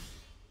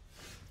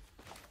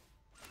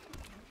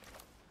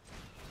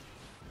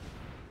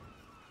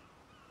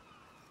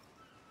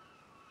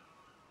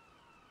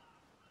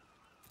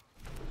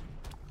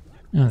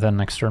 And then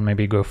next turn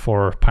maybe go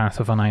for Path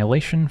of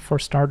Annihilation for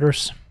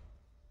starters.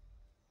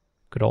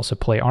 Could also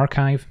play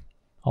Archive.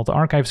 Although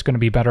Archive's going to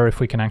be better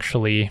if we can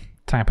actually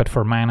tap it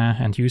for mana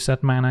and use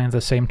that mana in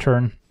the same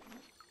turn.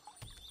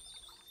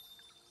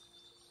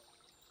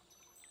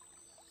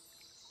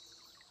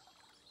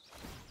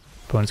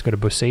 Opponent's got a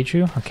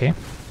Boseiju, okay.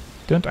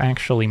 Don't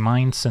actually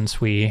mind since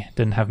we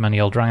didn't have many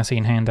Eldrazi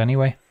in hand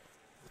anyway.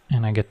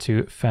 And I get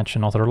to fetch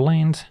another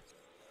land.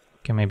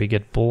 Can maybe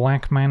get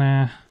black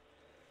mana.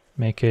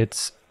 Make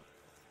it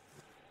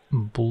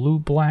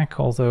blue-black,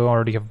 although I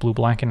already have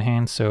blue-black in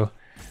hand, so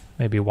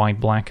maybe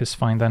white-black is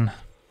fine then.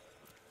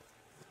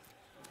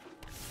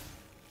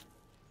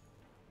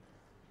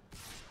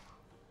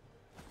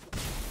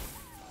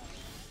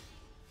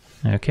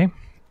 Okay,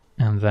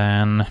 and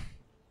then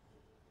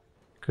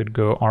could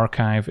go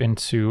Archive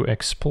into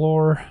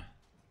Explore.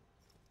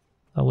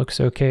 That looks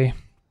okay.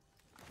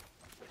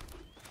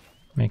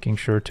 Making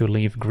sure to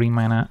leave green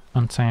mana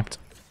untapped.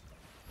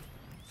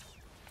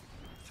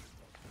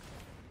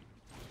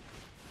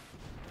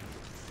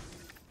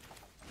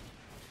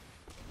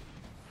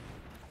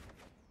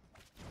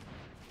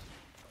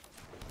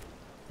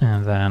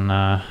 And then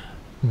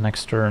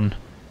next turn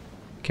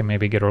can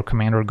maybe get our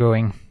commander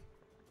going.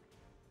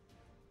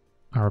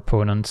 Our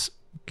opponents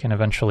can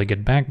eventually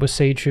get back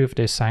Boseiju if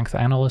they sack the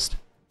Analyst.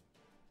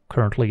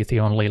 Currently the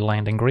only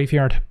land in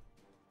graveyard.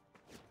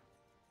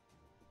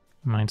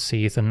 Might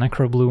see the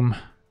Necrobloom.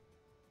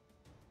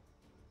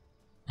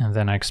 And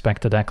then I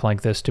expect a deck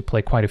like this to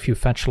play quite a few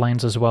fetch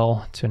lands as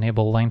well to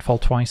enable landfall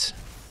twice.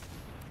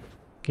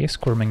 Okay,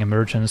 Squirming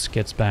Emergence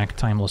gets back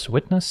Timeless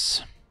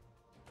Witness,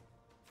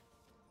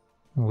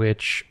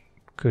 which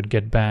could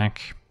get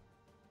back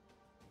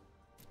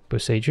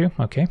Boseiju,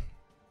 okay.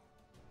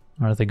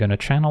 Are they gonna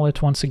channel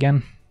it once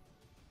again?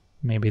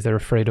 Maybe they're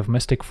afraid of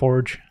Mystic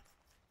Forge.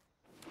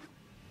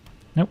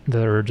 Nope,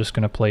 they're just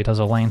gonna play it as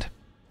a land.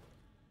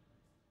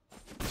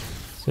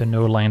 So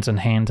no lands in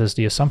hand is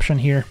the assumption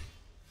here.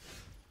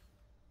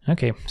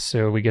 Okay,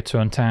 so we get to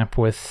untap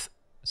with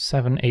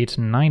 7, 8,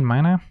 9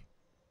 mana.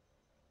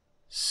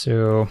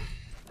 So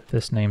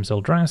this name's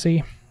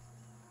Eldrazi.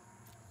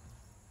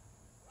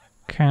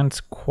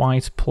 Can't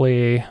quite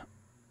play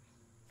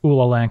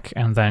Ulalek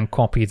and then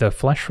copy the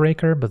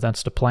Fleshraker, but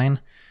that's the plan.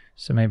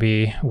 So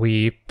maybe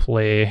we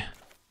play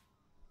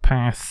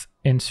Path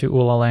into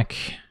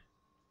Ulalek,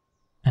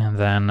 and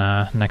then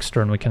next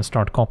turn we can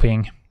start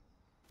copying.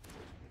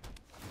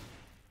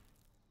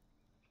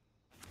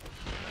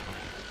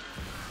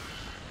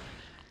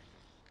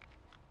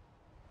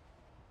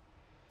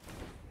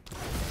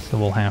 So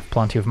we'll have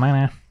plenty of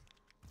mana.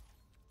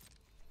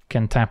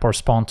 Can tap our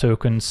spawn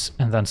tokens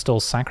and then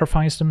still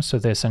sacrifice them, so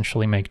they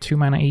essentially make 2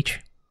 mana each.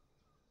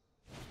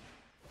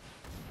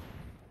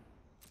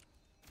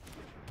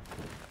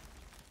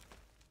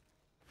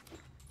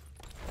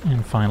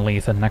 And finally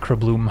the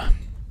Necrobloom.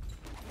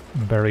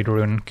 Buried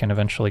Rune can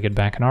eventually get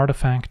back an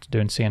artifact,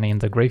 don't see any in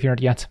the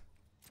graveyard yet.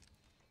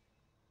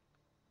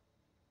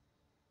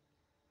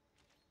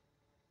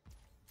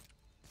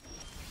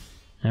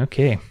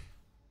 Okay.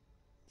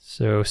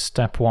 So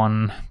step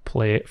 1,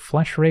 play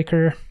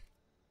Fleshraker.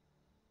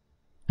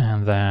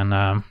 And then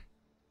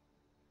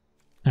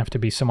have to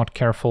be somewhat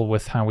careful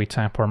with how we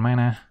tap our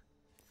mana,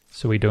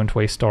 so we don't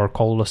waste our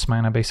colorless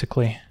mana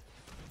basically.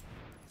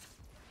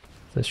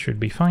 This should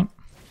be fine.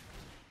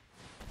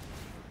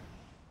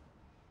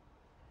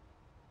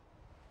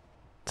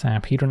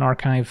 Tap Hedron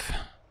Archive.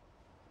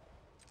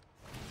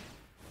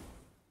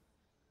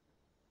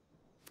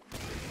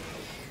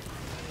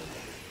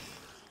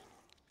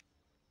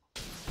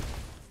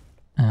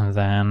 And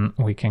then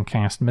we can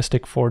cast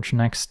Mystic Forge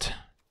next.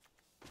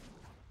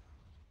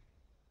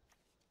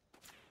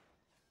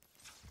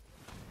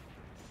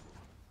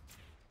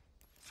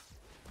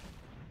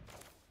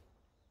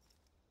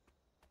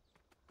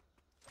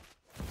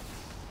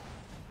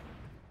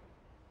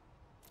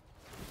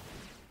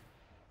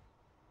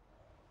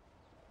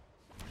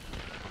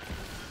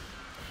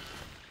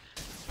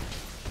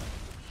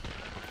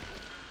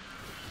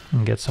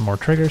 And get some more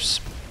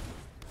triggers.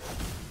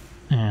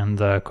 And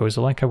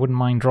Ulalek I wouldn't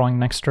mind drawing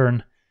next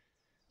turn,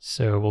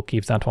 so we'll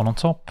keep that one on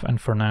top,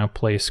 and for now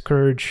play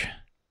Scourge,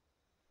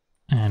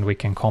 and we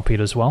can copy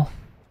it as well.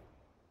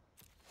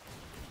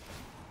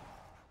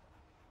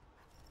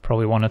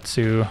 Probably wanted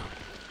to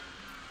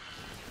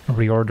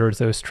reorder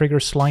those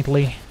triggers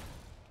slightly,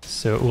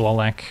 so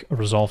Ulalek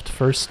resolved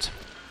first.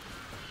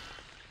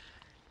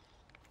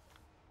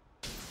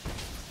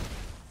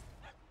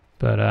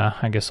 But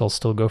I guess I'll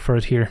still go for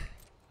it here.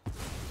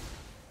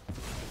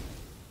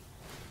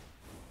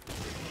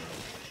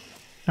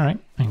 Alright,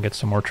 and get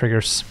some more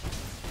triggers.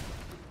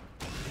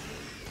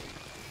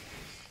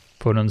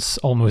 Opponent's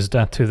almost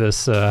dead to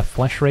this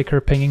Flesh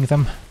Raker pinging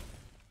them.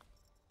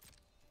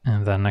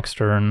 And then next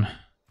turn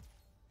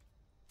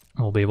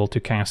we'll be able to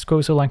cast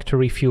Ulalek to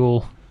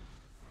refuel.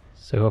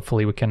 So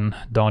hopefully we can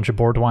dodge a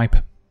board wipe.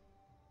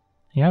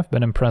 Yeah, I've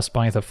been impressed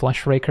by the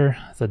Flesh Raker.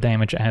 The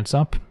damage adds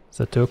up.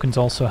 The tokens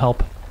also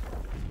help.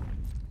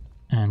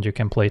 And you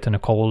can play it in a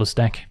colorless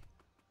deck.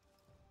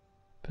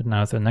 But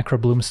now the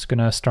Necrobloom's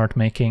gonna start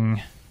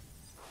making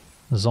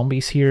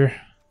zombies here.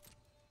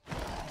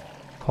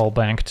 Call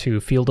back to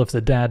Field of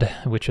the Dead,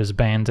 which is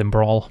banned in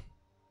Brawl,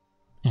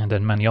 and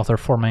in many other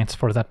formats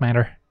for that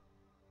matter.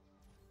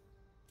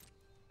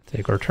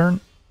 Take our turn,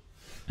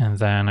 and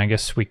then I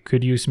guess we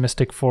could use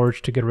Mystic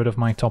Forge to get rid of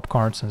my top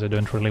card, since I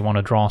don't really want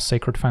to draw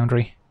Sacred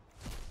Foundry.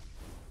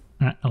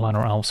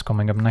 Llanowar Elves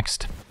coming up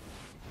next.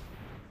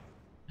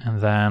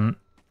 And then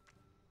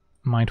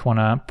might want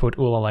to put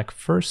Ulalek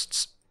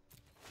first.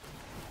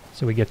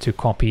 So we get to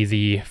copy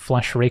the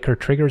Flesh Raker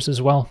triggers as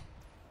well.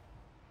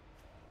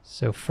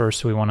 So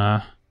first we want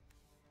to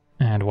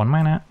add 1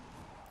 mana.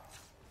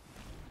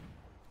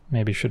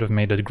 Maybe should have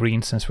made it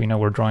green since we know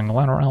we're drawing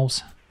Llanowar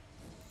Elves.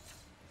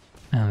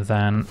 And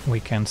then we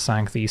can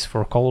sack these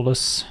for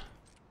colorless.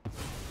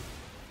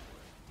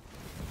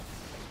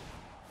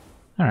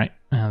 Alright,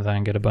 and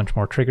then get a bunch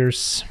more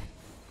triggers.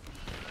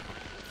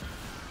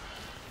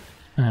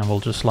 And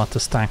we'll just let the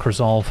stack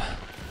resolve.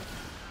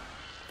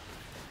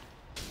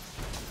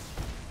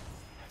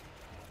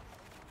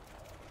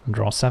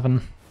 Draw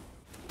 7.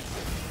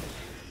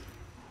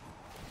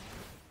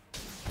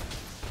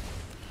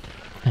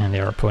 And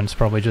our opponent's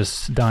probably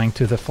just dying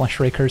to the Flesh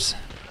Rakers.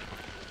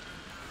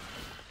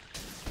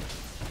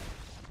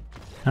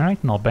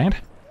 Alright, not bad.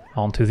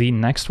 On to the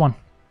next one.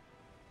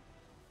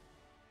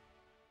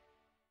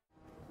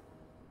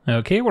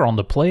 Okay, we're on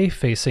the play,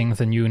 facing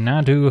the new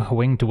Nadu,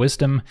 Winged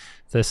Wisdom.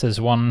 This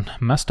is one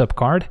messed up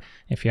card.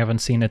 If you haven't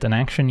seen it in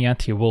action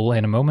yet, you will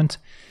in a moment.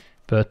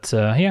 But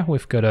yeah,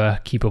 we've got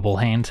a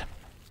keepable hand.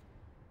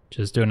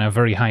 Just don't have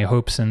very high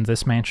hopes in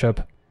this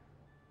matchup.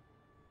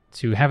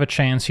 To have a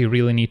chance, you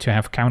really need to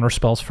have counter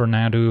spells for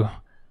Nadu,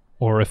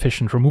 or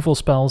efficient removal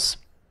spells.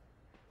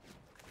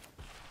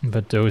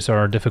 But those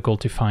are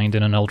difficult to find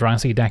in an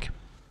Eldrazi deck.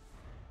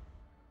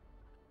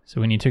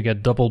 So we need to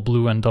get double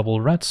blue and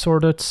double red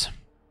sorted.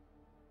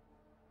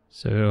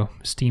 So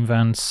Steam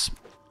Vents,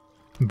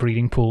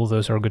 Breeding Pool,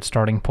 those are good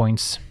starting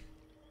points.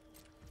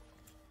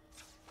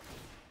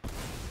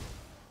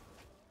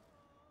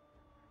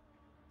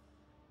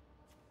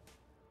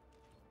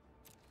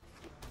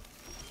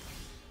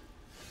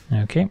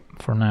 Okay,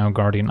 for now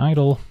Guardian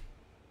Idol.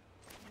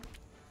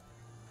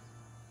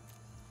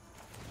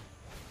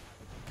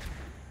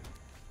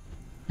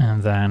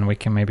 And then we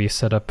can maybe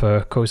set up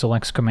a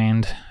Ulalek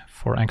command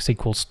for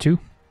x=2.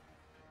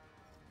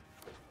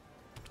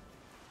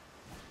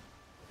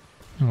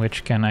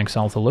 Which can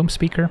exile the Loam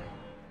Speaker.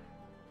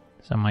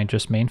 So I might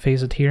just main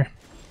phase it here.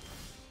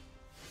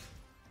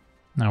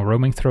 Now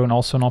Roaming Throne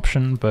also an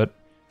option, but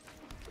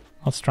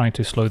let's try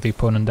to slow the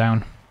opponent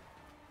down.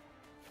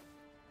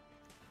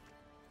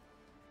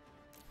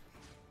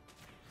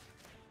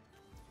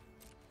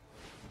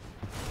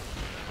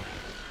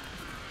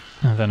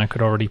 And then I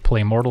could already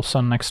play Mortal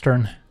Sun next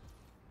turn.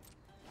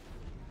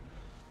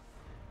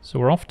 So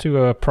we're off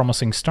to a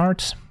promising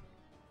start.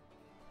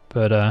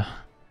 But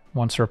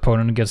once our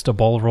opponent gets the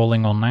ball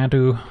rolling on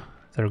Nadu,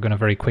 they're gonna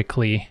very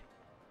quickly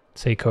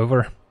take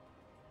over.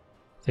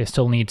 They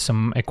still need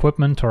some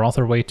equipment or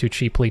other way to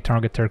cheaply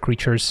target their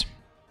creatures.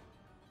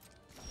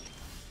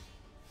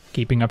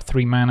 Keeping up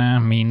 3 mana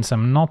means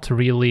I'm not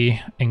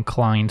really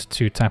inclined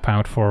to tap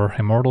out for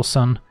Immortal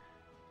Sun.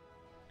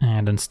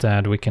 And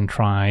instead we can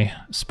try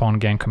Spawn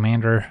Gang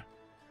Commander,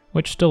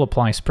 which still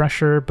applies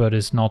pressure, but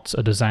is not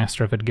a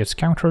disaster if it gets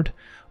countered,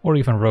 or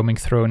even Roaming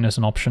Throne is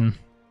an option.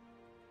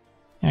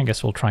 Yeah, I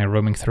guess we'll try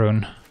Roaming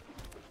Throne.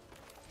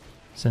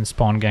 Since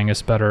Spawn Gang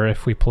is better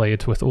if we play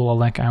it with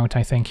Ulalek out,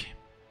 I think.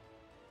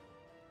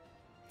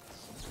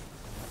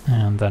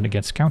 And then it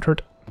gets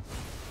countered.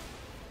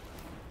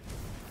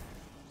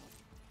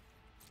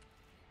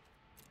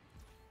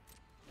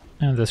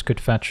 And this could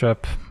fetch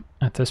up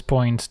at this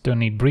point. Don't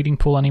need Breeding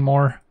Pool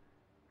anymore.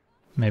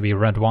 Maybe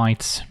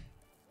red-white.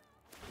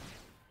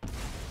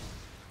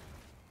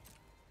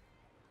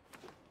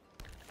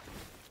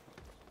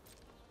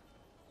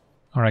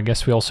 Or I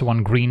guess we also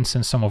want green,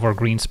 since some of our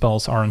green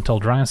spells aren't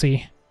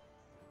Eldrazi.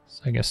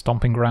 So I guess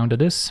Stomping Ground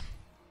it is.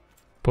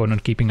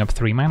 Opponent keeping up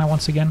 3 mana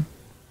once again.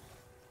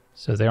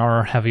 So they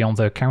are heavy on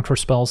the counter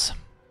spells.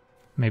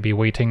 Maybe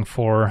waiting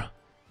for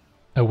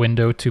a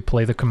window to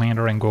play the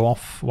commander and go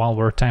off while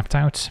we're tapped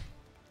out.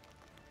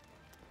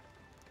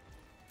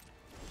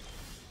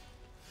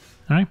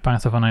 Alright,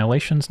 Path of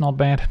Annihilation's not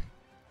bad.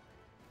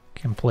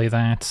 Can play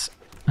that.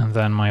 And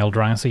then my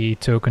Eldrazi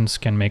tokens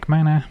can make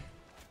mana.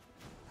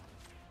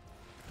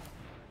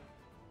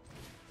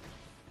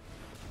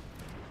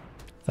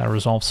 That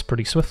resolves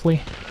pretty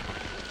swiftly.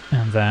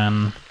 And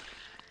then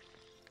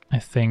I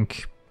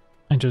think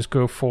I just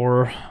go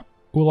for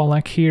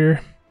Ulalek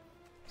here.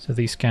 So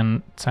these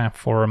can tap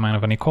for a mana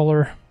of any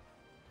color.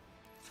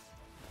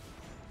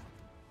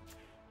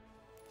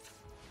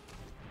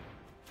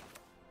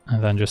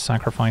 And then just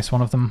sacrifice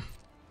one of them.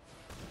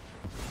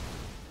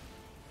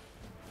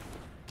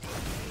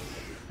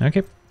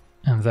 Okay,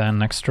 and then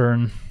next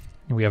turn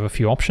we have a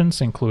few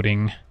options,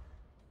 including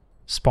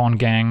Spawn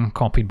Gang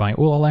copied by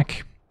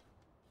Ulalek.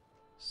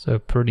 So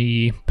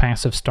pretty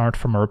passive start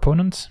from our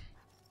opponent.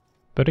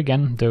 But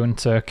again,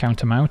 don't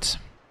count him out,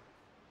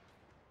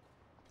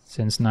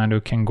 since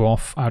Nadu can go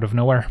off out of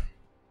nowhere.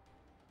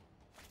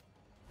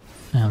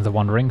 And the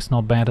One Ring's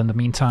not bad in the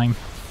meantime.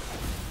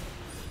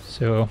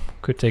 So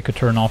could take a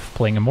turn off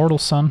playing Immortal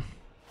Sun.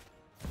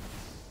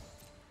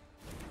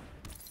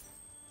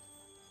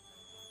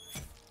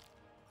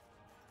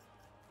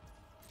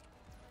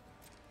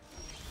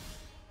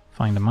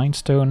 Find a Mind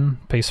Stone,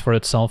 pays for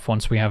itself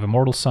once we have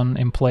Immortal Sun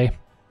in play.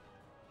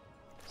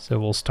 So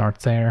we'll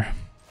start there.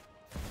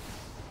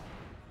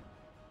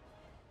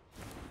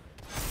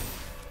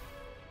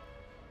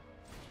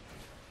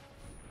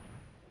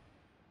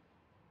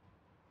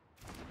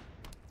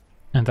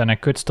 And then I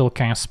could still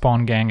cast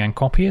Spawn Gang and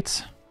copy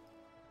it.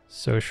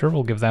 So sure,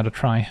 we'll give that a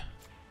try.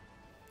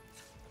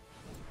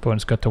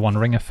 Opponent's got the One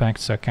Ring effect,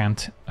 so I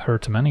can't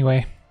hurt him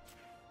anyway.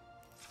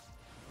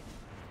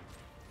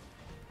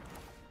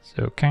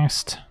 So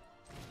cast.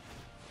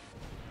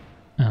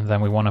 And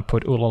then we want to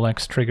put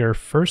Ulalek's trigger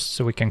first,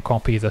 so we can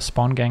copy the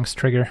Spawn Gang's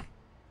trigger.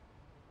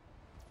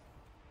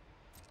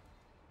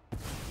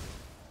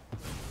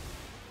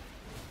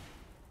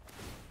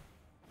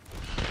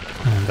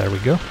 And there we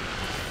go.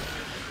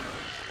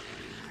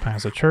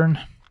 Pass a turn.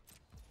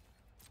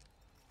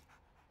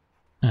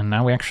 And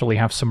now we actually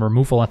have some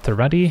removal at the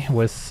ready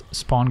with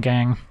Spawn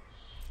Gang,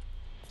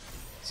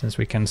 since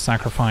we can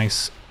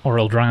sacrifice our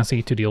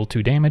Eldrazi to deal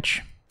 2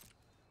 damage.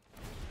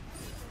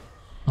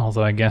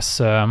 Although I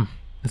guess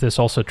this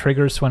also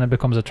triggers when it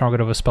becomes a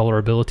target of a spell or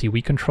ability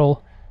we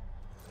control.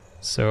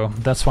 So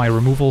that's why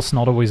removal's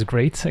not always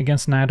great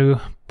against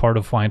Nadu, part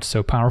of why it's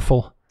so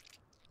powerful,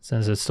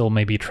 since it still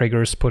maybe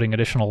triggers putting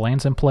additional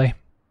lands in play.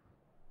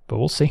 But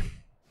we'll see.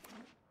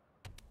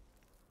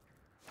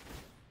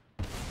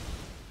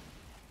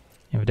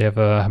 If they have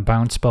a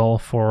bounce spell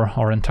for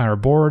our entire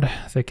board,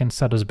 they can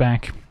set us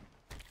back.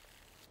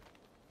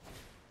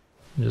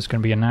 Just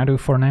gonna be a Nadu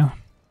for now.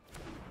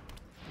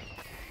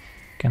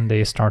 Can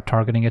they start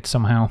targeting it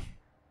somehow?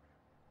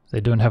 They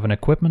don't have an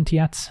equipment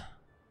yet.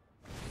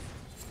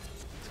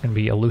 It's gonna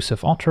be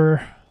Elusive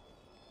Otter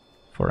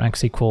for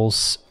X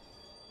equals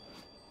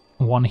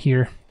 1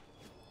 here.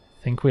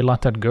 I think we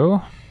let that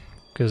go,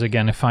 because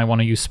again, if I want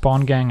to use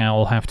Spawn Gang,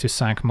 I'll have to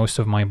sack most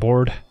of my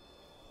board.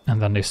 And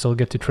then they still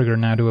get to trigger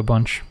Nadu a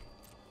bunch.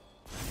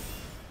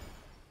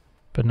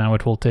 But now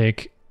it will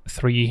take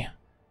 3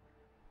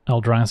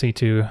 Eldrazi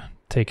to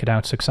take it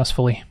out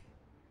successfully.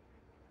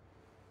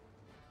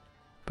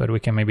 But we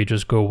can maybe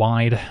just go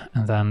wide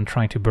and then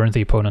try to burn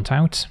the opponent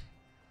out.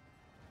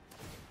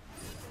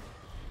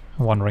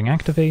 One Ring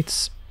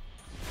activates.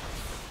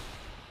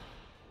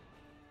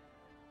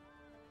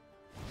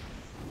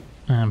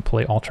 And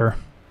play Otter.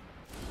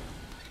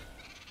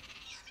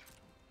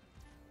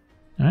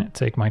 Alright,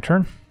 take my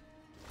turn.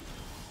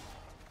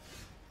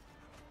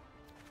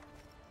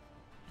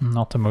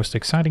 Not the most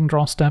exciting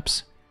draw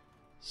steps,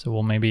 so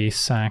we'll maybe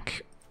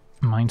sack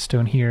Mind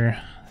Stone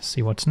here,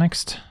 see what's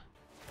next.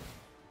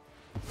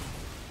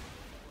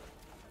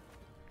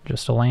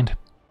 Just a land.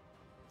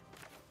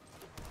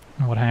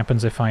 And what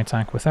happens if I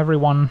attack with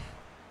everyone?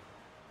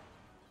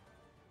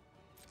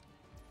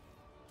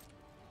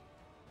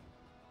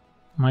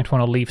 Might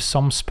want to leave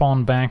some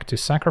spawn back to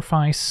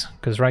sacrifice,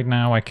 because right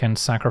now I can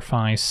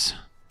sacrifice,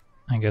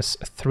 I guess,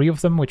 3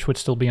 of them, which would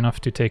still be enough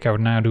to take out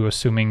Nadu,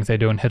 assuming they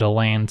don't hit a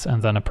land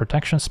and then a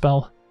protection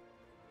spell.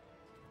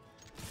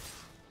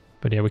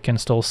 But yeah, we can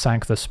still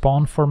sack the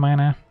spawn for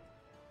mana.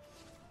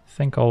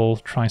 think I'll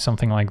try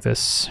something like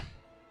this.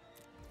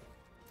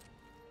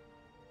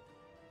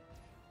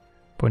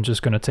 Opponent's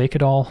just gonna take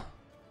it all,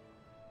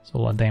 so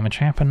let damage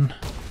happen.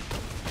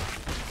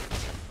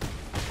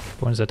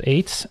 Opponent's at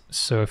 8,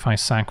 so if I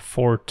sack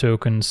 4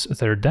 tokens,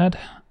 they're dead,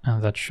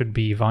 and that should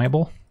be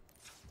viable.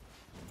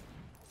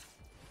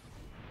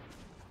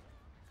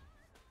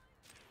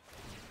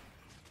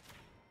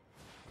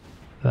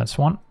 That's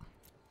one.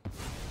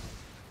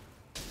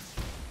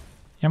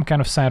 I'm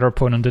kind of sad our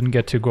opponent didn't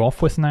get to go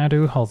off with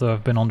Nadu, although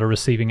I've been on the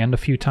receiving end a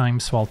few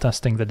times while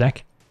testing the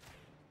deck.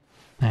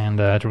 And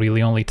it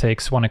really only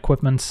takes 1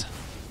 equipment,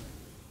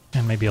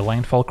 and maybe a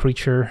landfall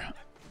creature,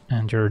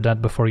 and you're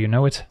dead before you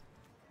know it.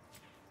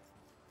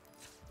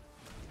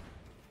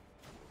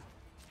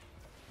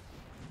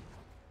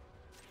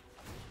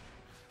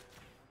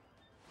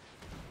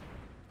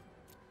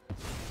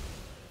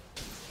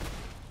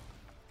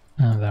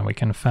 And then we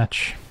can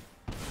fetch.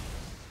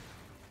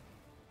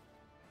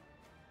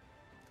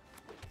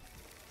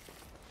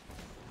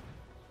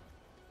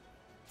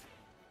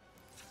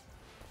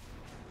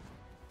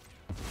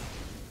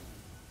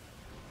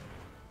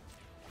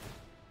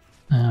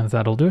 And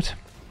that'll do it.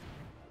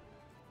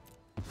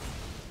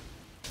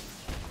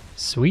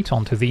 Sweet,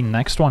 on to the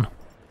next one.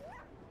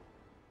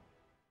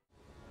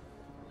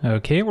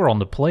 Okay, we're on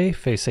the play,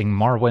 facing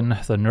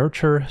Marwyn the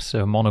Nurture,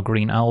 so mono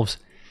green elves.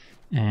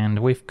 And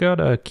we've got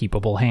a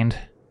keepable hand.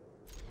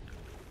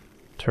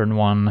 Turn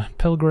 1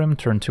 Pilgrim,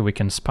 turn 2 we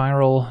can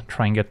Spiral,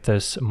 try and get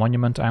this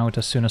Monument out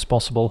as soon as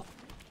possible.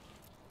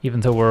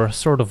 Even though we're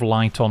sort of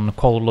light on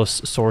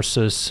colorless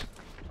sources,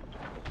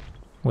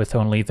 with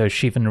only the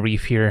Shivan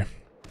Reef here.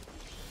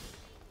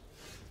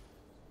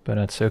 But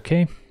that's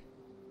okay.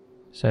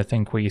 So I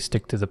think we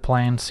stick to the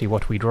plan, see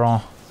what we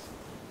draw.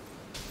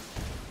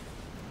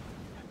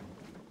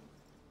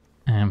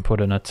 And put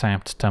in a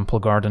tapped Temple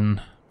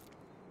Garden.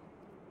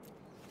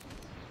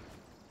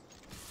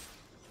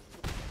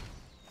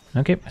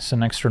 Okay, so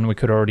next turn we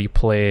could already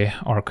play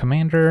our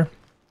commander.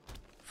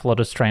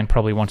 Flooded Strand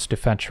probably wants to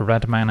fetch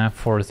red mana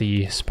for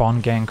the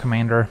Spawn Gang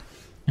commander,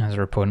 as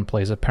our opponent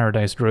plays a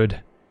Paradise Druid.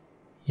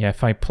 Yeah,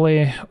 if I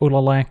play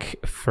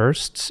Ulalek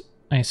first,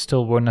 I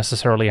still won't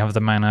necessarily have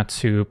the mana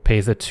to pay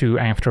the 2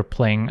 after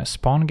playing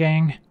Spawn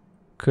Gang.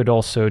 Could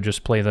also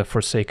just play the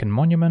Forsaken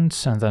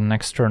Monument, and then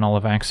next turn I'll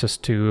have access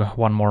to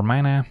 1 more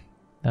mana.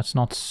 That's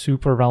not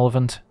super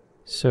relevant.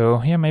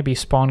 So yeah, maybe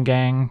Spawn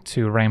Gang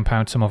to ramp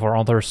out some of our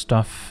other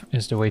stuff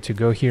is the way to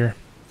go here.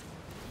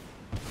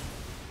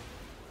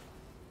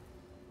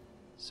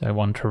 So I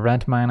want a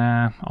red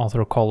mana,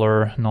 other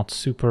color, not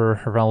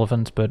super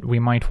relevant, but we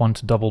might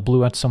want double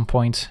blue at some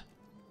point.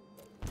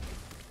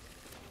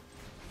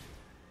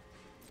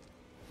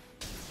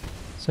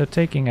 So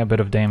taking a bit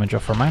of damage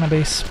off our mana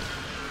base.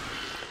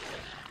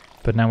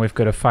 But now we've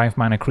got a 5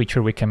 mana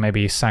creature we can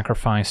maybe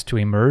sacrifice to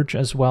emerge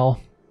as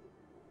well,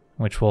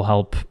 which will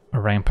help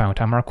ramp out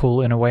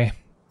Emrakul in a way.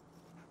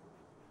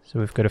 So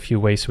we've got a few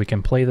ways we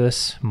can play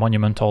this.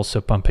 Monument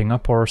also pumping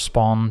up our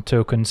spawn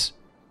tokens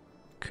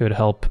could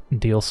help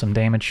deal some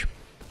damage.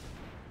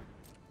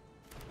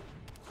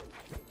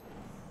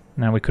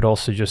 Now we could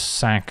also just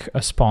sack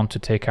a spawn to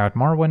take out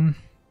Marwyn.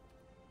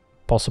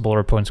 Possible our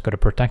opponent's got a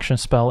protection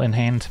spell in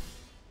hand.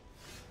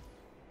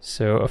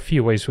 So a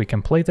few ways we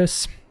can play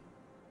this.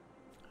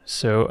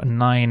 So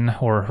 9,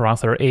 or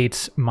rather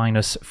 8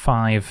 minus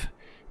 5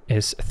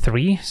 is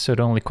 3, so it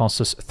only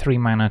costs us 3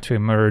 mana to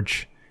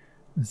emerge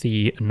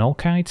the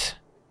Nullkite.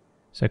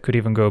 So I could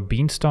even go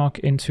Beanstalk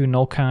into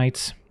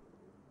Nullkite,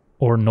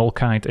 or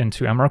Nullkite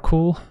into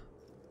Emrakul.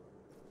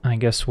 I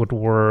guess would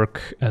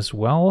work as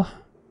well.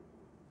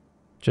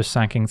 Just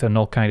sacking the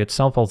Nullkite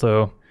itself,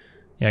 although,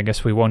 yeah, I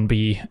guess we won't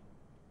be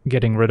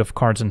getting rid of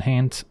cards in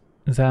hand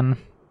then.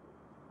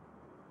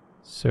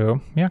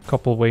 So, yeah, a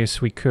couple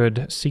ways we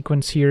could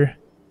sequence here.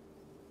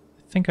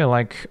 I think I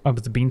like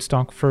up the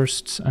Beanstalk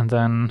first, and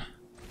then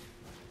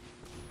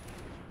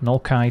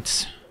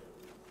Nullkite.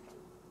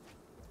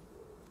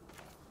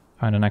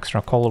 Find an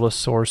extra colorless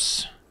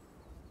source.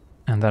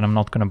 And then I'm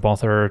not going to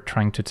bother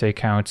trying to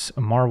take out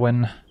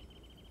Marwyn.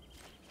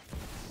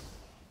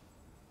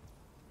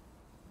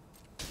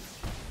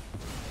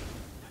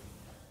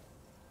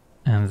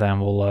 And then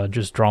we'll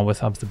just draw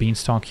with up the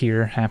Beanstalk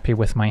here, happy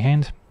with my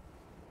hand.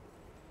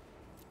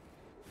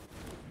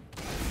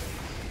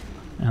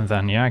 And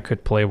then, yeah, I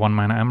could play 1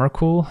 mana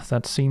Emrakul,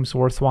 that seems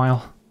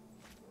worthwhile.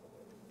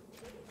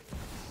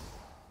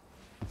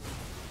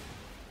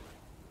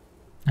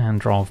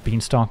 And draw off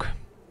Beanstalk.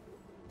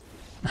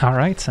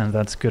 Alright, and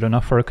that's good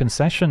enough for a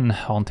concession.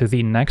 On to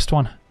the next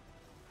one.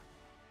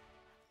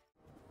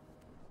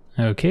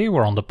 Okay,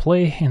 we're on the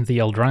play in the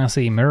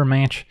Eldrazi mirror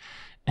match.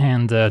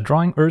 And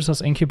drawing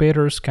Urza's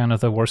Incubator is kind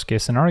of the worst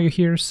case scenario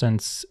here,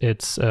 since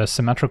it's a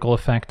symmetrical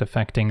effect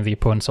affecting the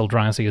opponent's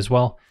Eldrazi as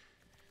well.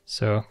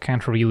 So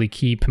can't really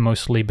keep,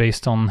 mostly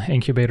based on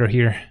Incubator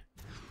here.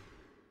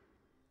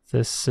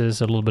 This is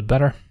a little bit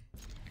better.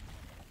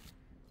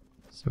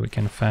 So we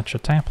can fetch a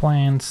tap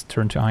land,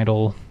 turn to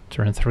idle,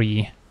 turn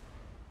 3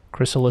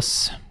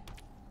 Chrysalis.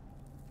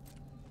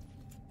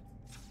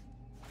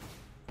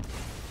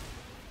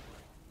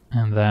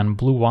 And then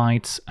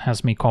blue-white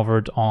has me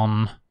covered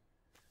on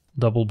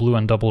double blue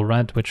and double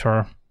red, which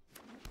are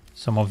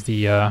some of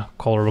the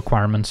color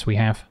requirements we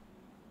have.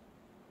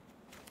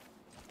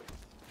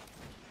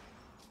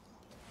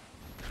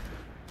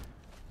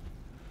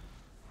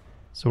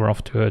 So we're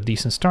off to a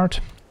decent start.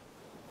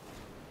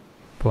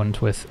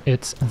 Opponent with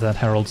it, that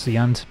heralds the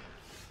end.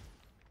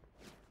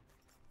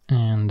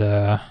 And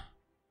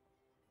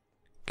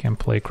can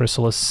play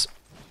Chrysalis.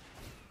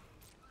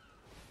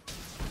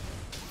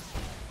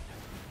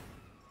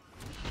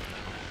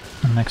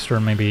 And next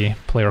turn maybe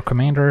play our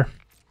commander.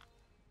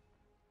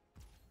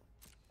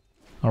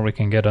 Or we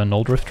can get a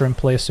Null Drifter in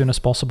play as soon as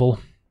possible.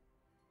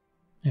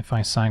 If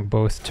I sack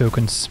both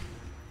tokens.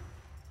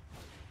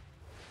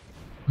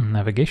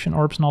 Navigation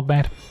Orb's not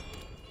bad.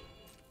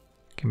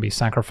 Can be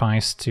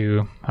sacrificed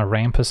to a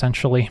ramp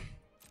essentially.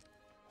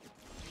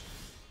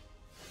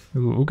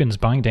 Ooh, Ugin's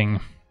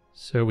Binding.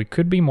 So we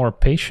could be more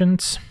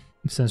patient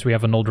since we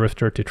have a Null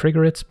Drifter to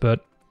trigger it,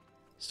 but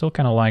still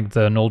kind of like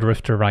the Null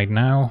Drifter right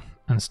now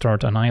and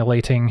start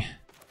annihilating.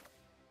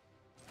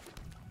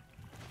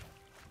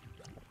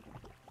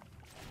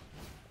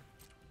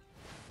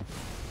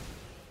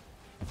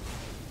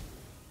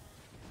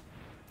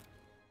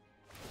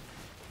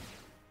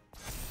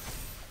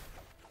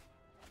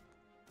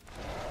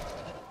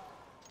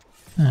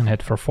 And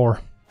hit for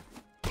 4.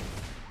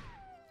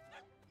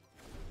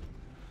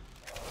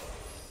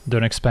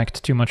 Don't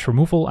expect too much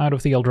removal out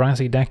of the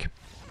Eldrazi deck.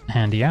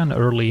 And yeah, an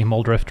early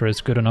Mull Drifter is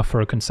good enough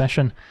for a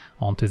concession.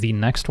 On to the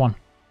next one.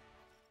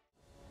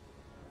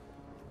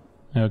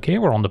 Okay,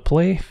 we're on the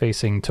play,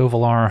 facing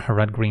Tovolar,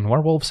 red-green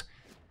werewolves.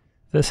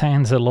 This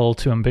hand's a little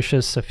too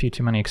ambitious, a few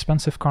too many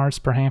expensive cards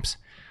perhaps.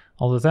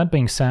 Although that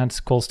being said,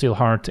 Cold Steel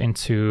Heart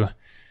into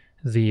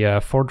the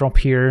 4-drop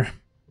here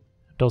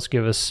does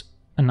give us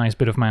a nice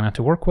bit of mana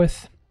to work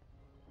with.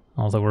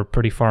 Although we're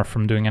pretty far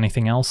from doing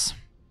anything else.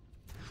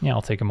 Yeah,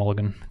 I'll take a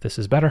mulligan. This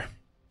is better.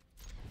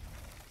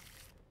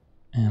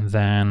 And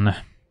then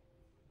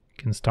we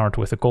can start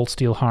with the Cold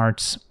Steel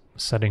Hearts,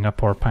 setting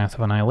up our Path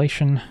of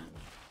Annihilation.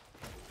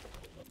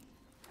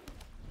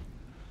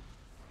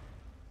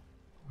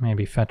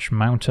 Maybe fetch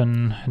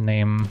Mountain,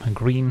 name a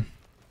green.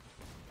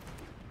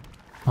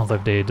 Although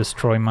if they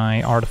destroy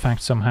my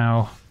artifact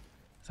somehow,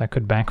 that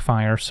could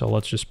backfire, so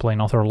let's just play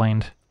another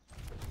land.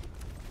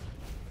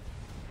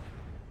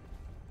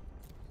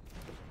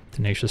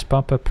 Tenacious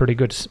Pup, a pretty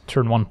good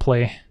turn 1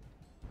 play.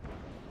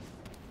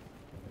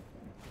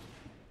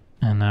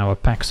 And now a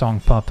Pack Song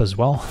Pup as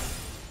well.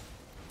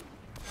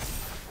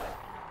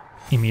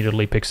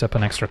 Immediately picks up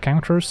an extra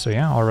counter, so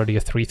yeah, already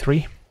a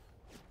 3-3.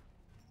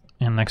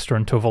 And next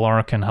turn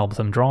Tovolar can help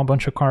them draw a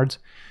bunch of cards.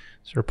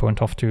 So our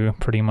opponent off to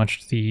pretty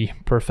much the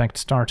perfect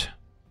start.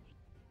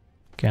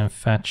 Can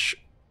fetch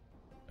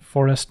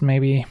Forest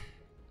maybe.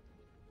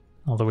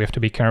 Although we have to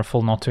be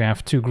careful not to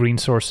have 2 green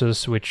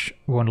sources, which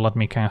won't let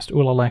me cast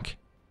Ulalek.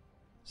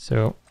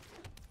 So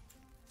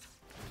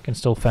can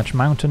still fetch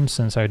Mountain,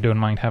 since I don't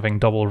mind having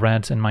double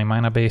red in my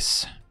mana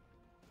base.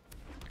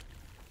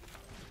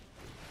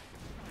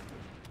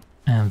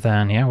 And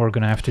then, yeah, we're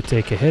gonna have to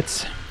take a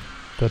hit.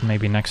 But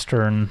maybe next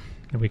turn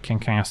we can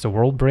cast a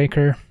World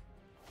Breaker.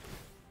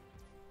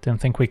 Don't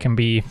think we can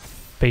be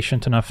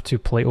patient enough to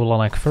play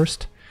Ulalek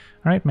first.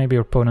 Alright, maybe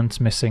our opponent's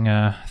missing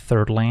a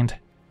 3rd land.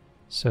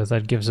 So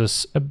that gives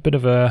us a bit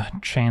of a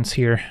chance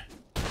here.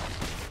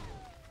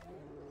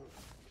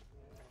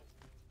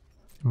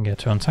 Get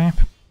to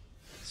untap.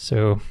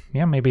 So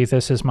yeah, maybe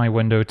this is my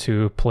window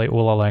to play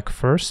Ulalek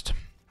first.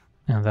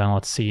 And then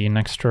let's see,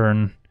 next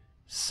turn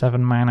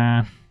 7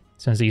 mana.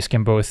 Since these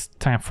can both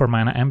tap for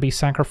mana and be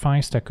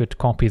sacrificed, I could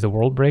copy the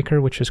World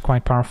Breaker, which is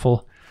quite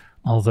powerful.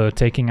 Although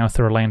taking out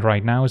their land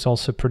right now is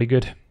also pretty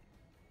good.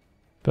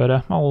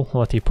 But I'll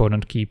let the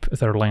opponent keep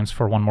their lands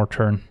for 1 more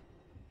turn.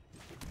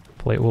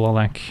 Play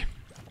Ulalek.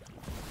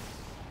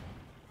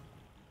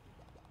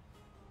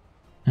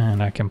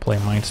 And I can play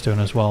Mindstone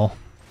as well.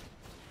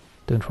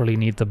 Don't really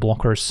need the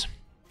blockers.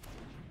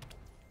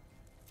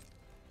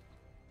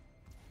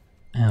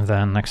 And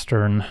then next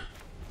turn,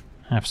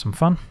 have some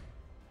fun.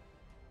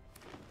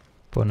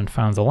 Opponent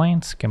found the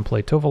lands, can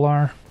play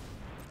Tovolar.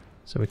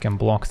 So we can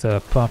block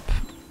the Pup.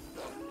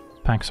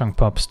 Pack Song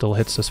Pup still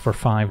hits us for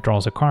 5,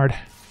 draws a card.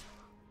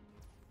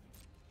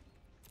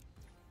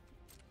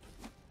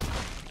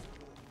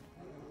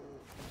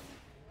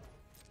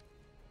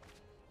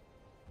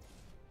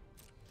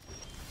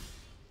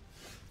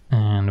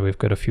 And we've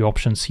got a few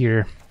options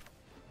here.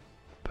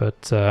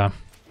 But let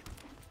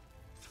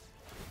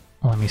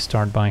me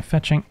start by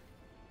fetching.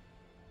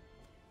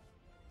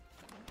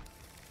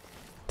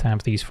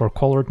 Tap these for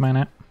colored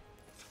mana.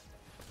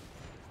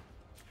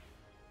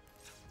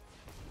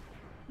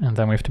 And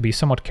then we have to be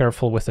somewhat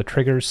careful with the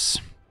triggers.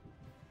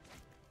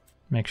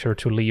 Make sure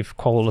to leave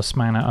colorless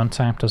mana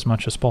untapped as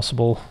much as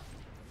possible.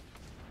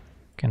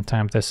 Can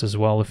tap this as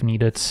well if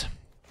needed.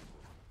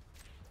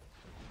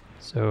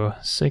 So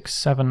 6,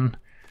 7,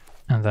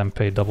 and then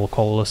pay double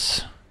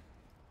colorless.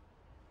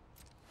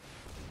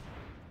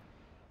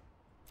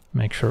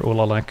 Make sure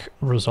Ulalek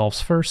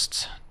resolves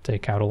first,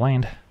 take out a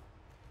land.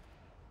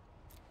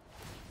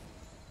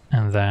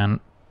 And then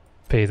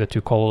pay the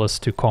 2 colorless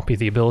to copy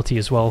the ability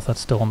as well,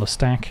 that's still on the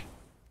stack.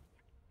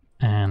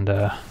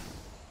 And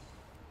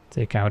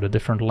take out a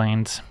different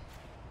land.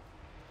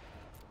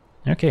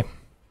 Okay.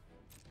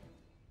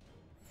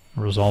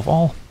 Resolve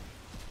all.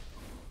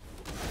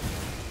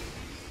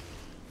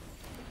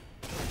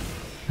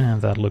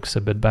 And that looks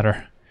a bit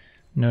better.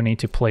 No need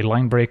to play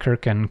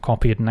Linebreaker, can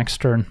copy it next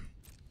turn.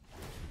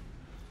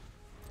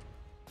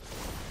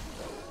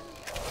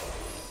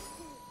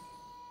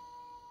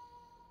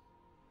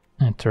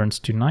 It turns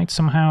to night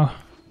somehow.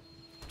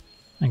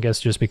 I guess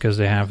just because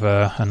they have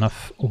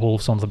enough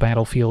wolves on the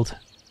battlefield.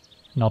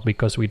 Not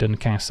because we didn't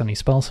cast any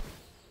spells.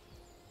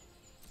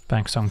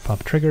 Backsong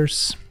Pup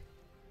triggers.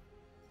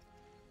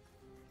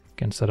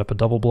 Can set up a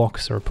double block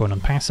so our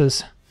opponent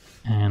passes.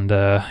 And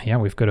yeah,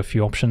 we've got a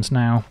few options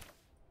now.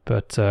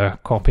 But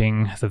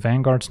copying the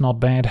Vanguard's not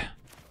bad.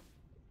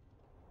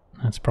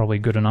 That's probably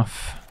good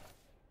enough.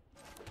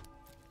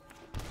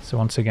 So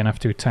once again I have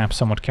to tap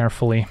somewhat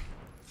carefully.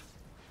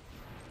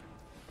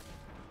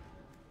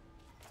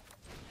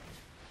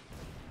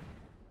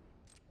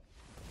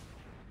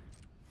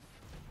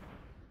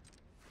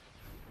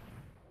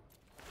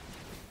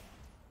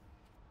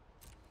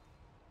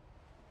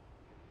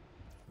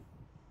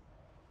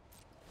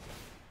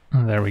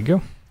 And there we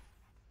go.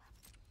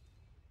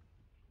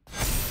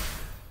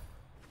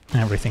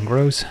 Everything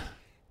grows.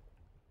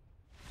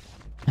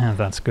 And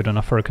that's good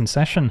enough for a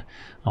concession.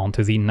 On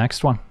to the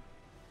next one.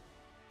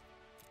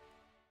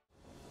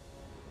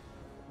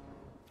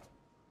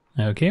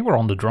 Okay, we're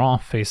on the draw,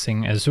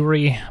 facing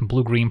Ezuri,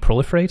 blue-green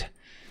Proliferate.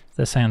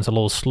 This hand's a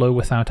little slow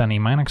without any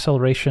mana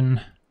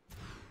acceleration.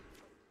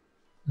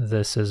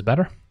 This is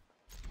better.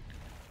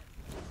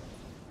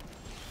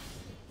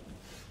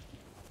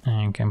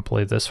 And can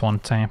play this one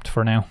tapped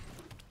for now.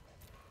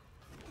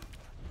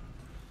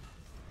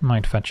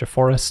 Might fetch a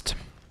forest.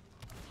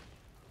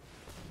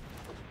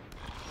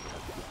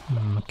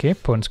 Okay,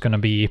 opponent's gonna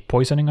be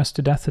poisoning us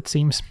to death, it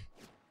seems.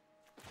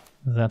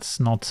 That's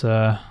not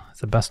the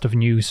best of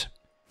news.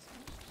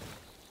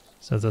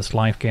 So this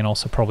life gain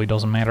also probably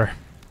doesn't matter.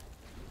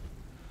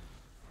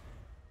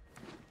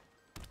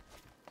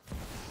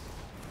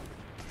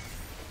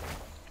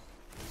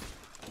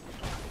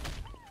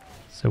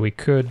 So we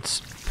could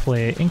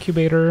play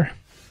Incubator,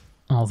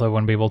 although I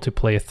won't be able to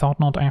play Thought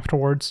Knot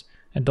afterwards.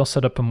 It does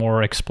set up a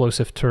more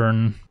explosive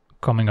turn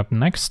coming up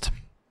next.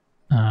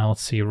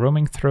 Let's see,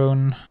 Roaming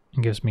Throne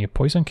gives me a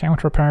poison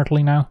counter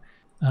apparently now.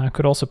 I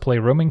could also play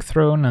Roaming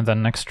Throne and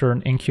then next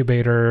turn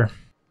Incubator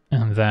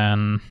and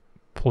then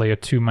play a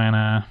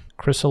 2-mana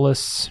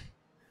Chrysalis.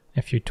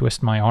 If you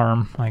twist my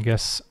arm, I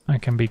guess I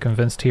can be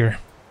convinced here.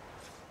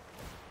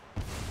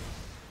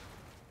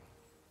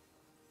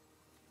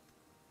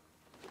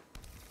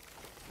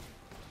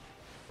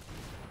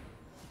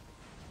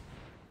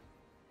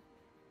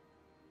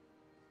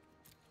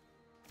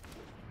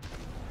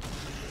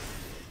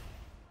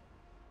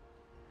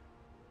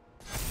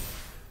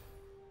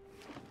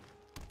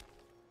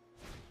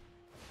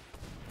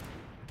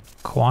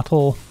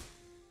 Quattle.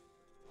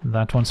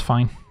 That one's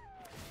fine.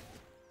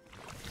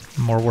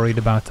 More worried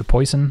about the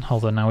poison,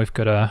 although now we've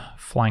got a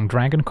flying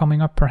dragon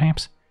coming up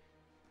perhaps.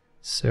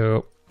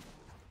 So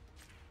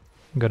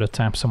gotta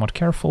tap somewhat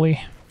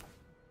carefully.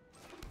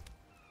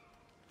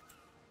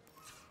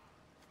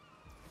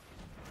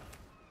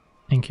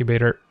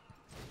 Incubator.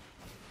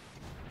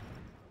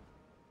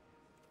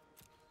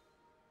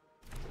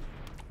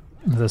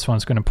 This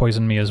one's gonna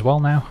poison me as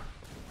well now.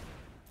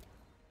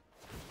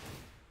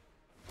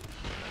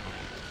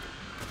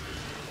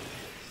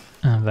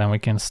 And then we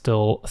can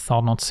still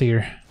Thought Knot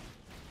Seer.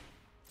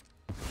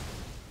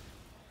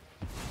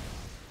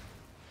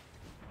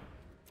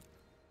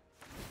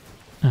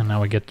 And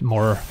now we get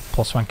more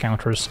 +1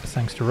 counters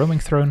thanks to Roaming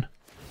Throne.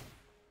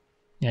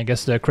 Yeah, I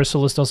guess the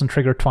Chrysalis doesn't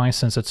trigger twice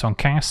since it's on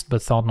cast,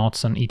 but Thought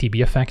Knot's an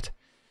ETB effect.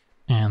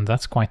 And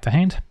that's quite the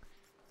hand.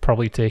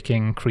 Probably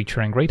taking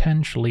Creature and Great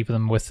Henge, leave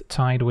them with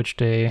Tide, which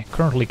they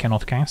currently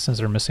cannot cast since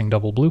they're missing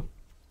double blue.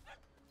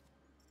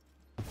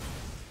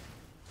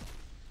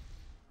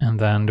 And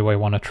then do I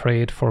want to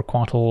trade for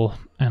Quattle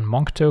and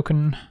Monk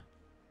token?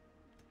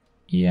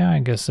 Yeah, I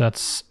guess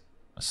that's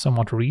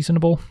somewhat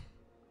reasonable.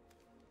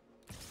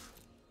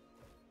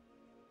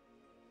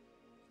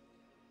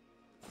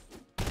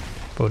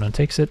 Opponent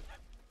takes it.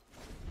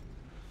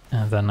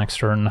 And then next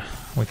turn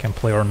we can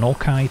play our Null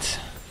Kite,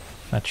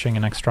 fetching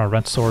an extra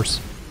red source.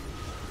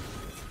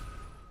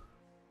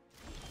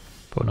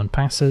 Opponent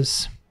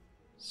passes.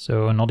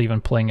 So not even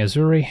playing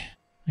Ezuri.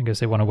 I guess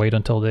they want to wait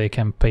until they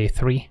can pay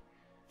 3.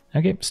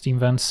 Okay, Steam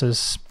Vents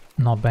is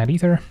not bad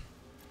either.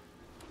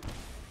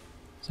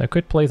 So I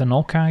could play the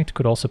Null Kite,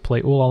 could also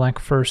play Ulalek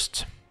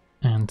first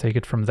and take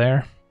it from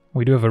there.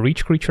 We do have a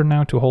reach creature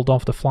now to hold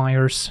off the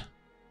flyers,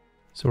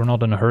 so we're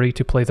not in a hurry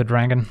to play the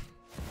dragon.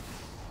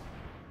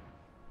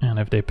 And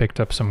if they picked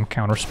up some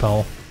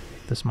counterspell,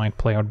 this might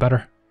play out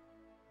better.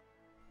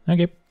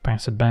 Okay,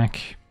 pass it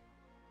back.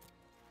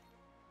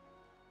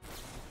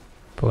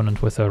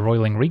 Opponent with a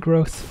Roiling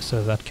Regrowth,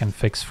 so that can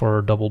fix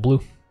for double blue.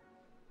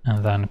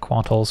 And then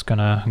Quattle's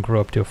gonna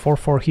grow up to a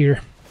 4/4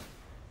 here.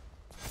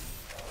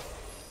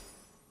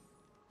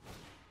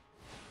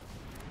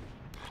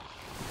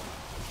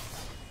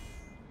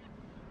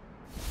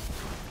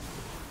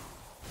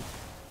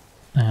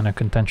 And a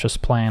contentious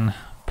plan,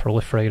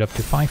 proliferate up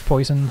to 5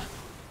 poison.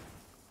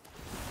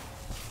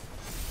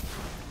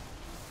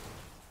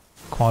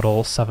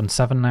 Quattle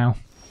 7/7 now.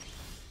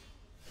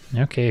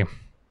 Okay.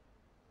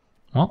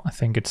 Well, I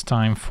think it's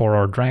time for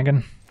our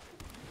dragon.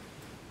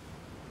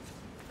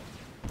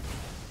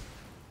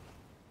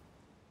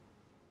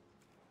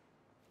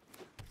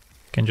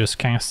 Can just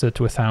cast it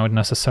without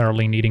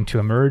necessarily needing to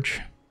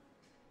emerge.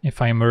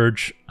 If I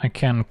emerge, I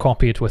can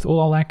copy it with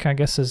Ulalek, I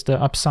guess is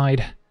the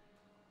upside.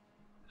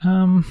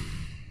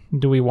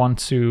 Do we want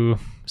to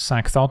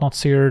sack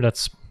Thought-Knots here?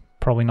 That's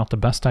probably not the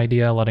best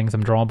idea, letting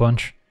them draw a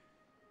bunch.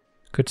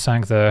 Could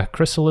sack the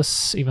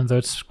Chrysalis, even though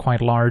it's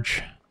quite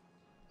large.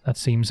 That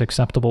seems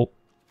acceptable.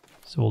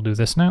 So we'll do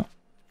this now.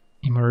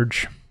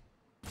 Emerge.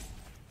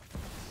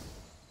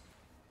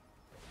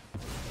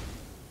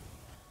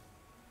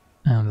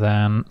 And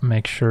then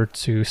make sure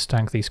to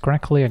stack these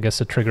correctly. I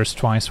guess it triggers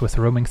twice with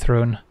Roaming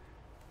Throne.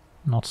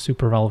 Not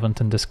super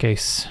relevant in this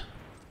case.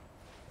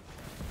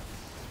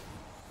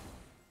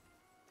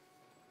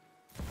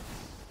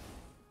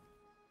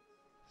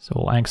 So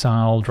we'll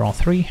exile, draw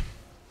 3.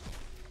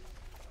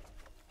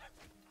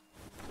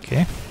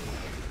 Okay.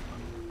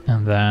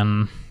 And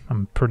then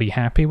I'm pretty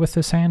happy with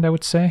this hand, I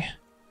would say.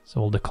 So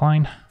we'll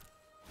decline.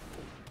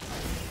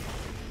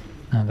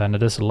 And then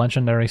it is a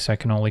legendary, so I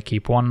can only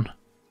keep 1.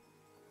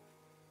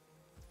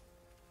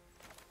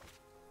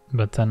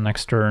 But then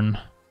next turn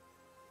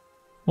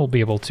we'll be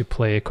able to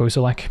play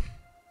Kozilek.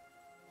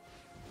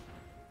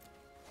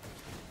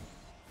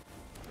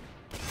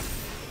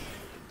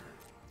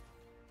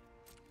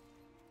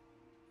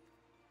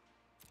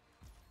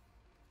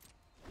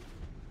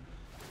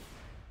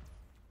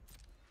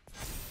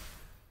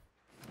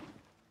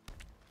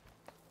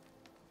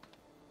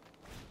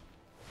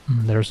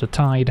 There's a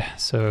Tide,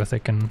 so they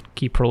can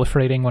keep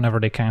proliferating whenever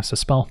they cast a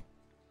spell.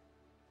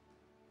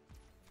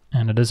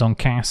 And it is on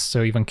cast,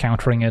 so even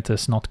countering it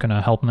is not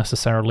gonna help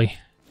necessarily.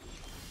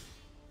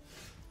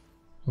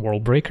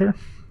 World Breaker,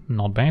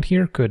 not bad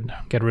here, could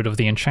get rid of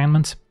the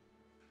enchantment.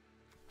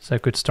 So I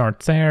could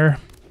start there.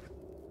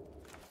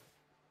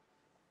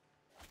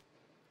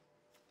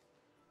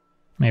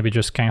 Maybe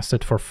just cast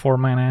it for 4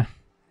 mana,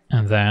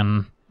 and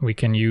then we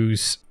can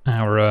use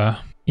our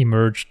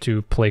Emerge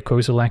to play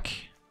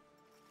Kozilek.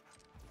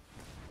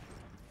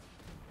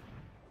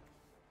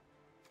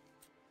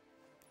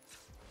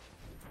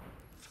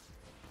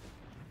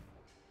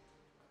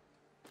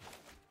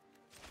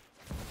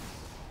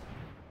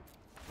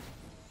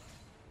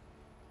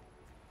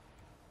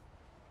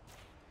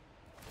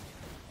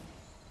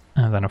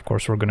 And then of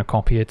course we're going to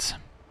copy it.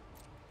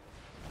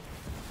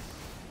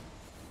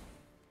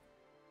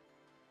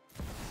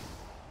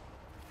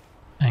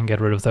 And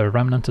get rid of the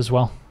Remnant as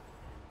well.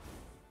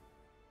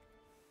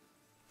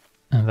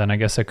 And then I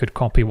guess I could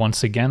copy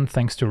once again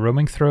thanks to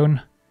Roaming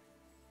Throne.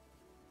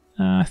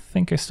 I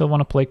think I still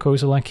want to play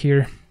Kozilek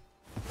here.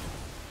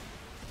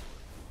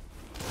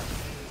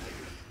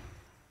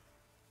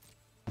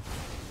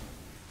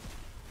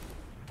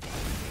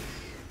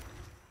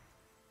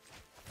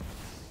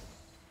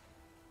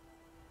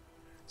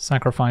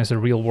 Sacrifice a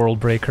real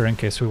World Breaker in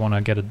case we want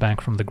to get it back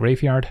from the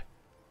graveyard.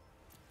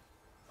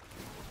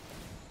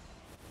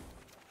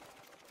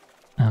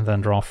 And then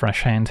draw a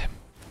fresh hand.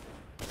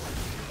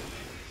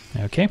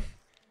 Okay.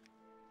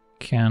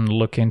 Can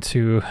look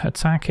into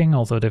attacking,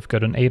 although they've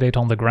got an 8/8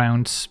 on the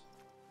ground.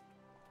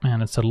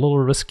 And it's a little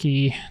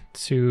risky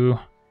to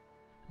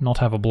not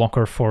have a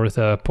blocker for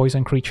the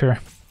poison creature.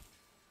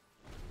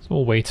 So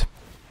we'll wait.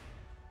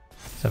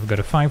 So I've got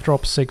a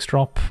 5-drop,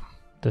 6-drop.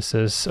 This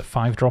is a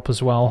 5-drop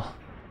as well.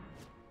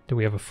 Do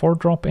we have a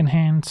 4-drop in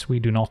hand? We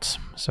do not,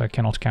 so I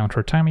cannot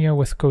counter Tamiyo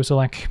with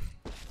Kozilek.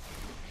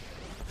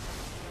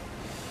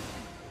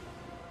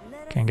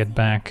 Can get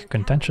back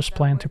Contentious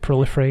Plan to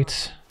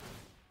proliferate.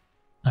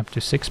 Up to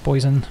 6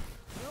 poison.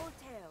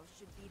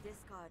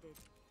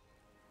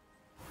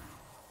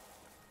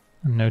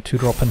 No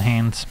 2-drop in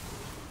hand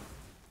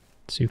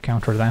to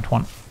counter that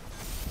one.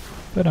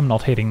 But I'm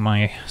not hitting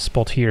my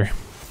spot here.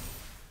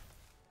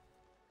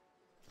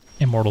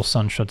 Immortal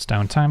Sun shuts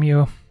down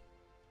Tamiyo.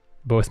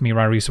 Both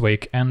Mirari's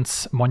Wake and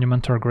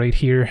Monument are great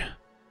here.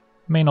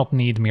 May not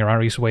need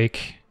Mirari's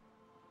Wake.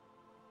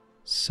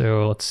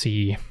 So let's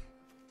see.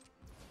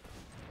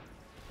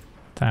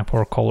 Tap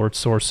or colored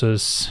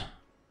sources.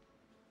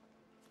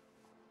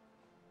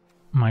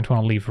 Might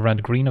want to leave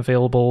red-green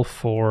available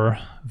for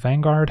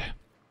Vanguard.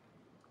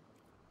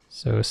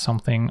 So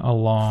something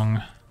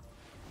along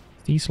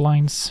these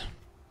lines.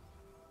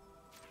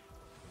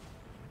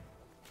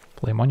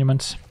 Play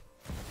Monument.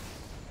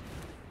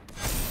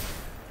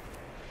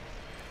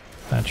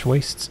 Fetch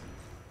Wastes.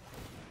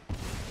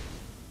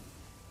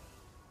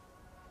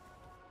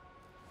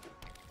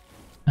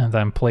 And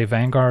then play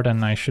Vanguard,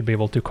 and I should be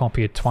able to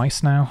copy it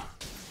twice now.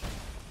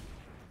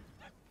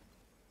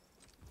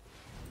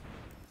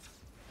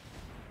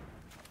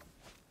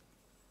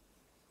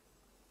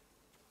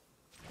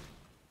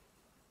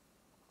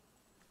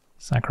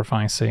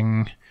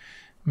 Sacrificing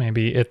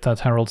maybe it that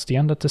heralds the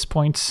end at this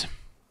point.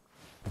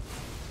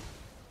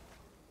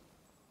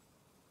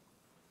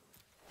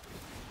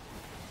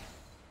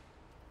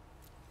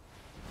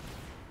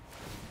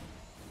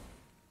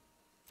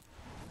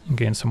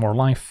 Gain some more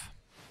life.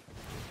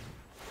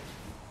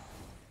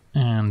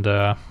 And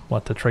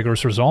let the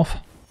triggers resolve.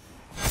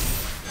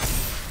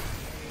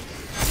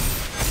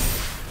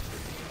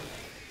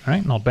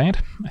 Alright, not bad.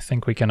 I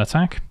think we can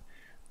attack.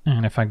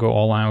 And if I go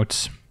all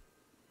out,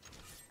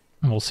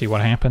 we'll see what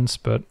happens,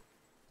 but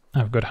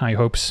I've got high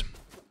hopes.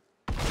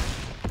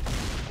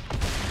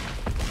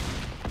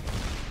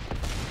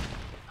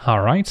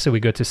 Alright, so we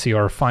got to see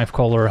our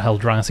 5-color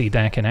Eldrazi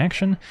deck in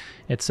action.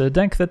 It's a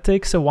deck that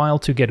takes a while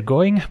to get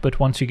going, but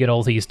once you get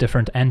all these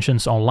different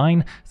engines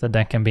online, the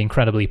deck can be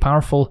incredibly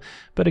powerful.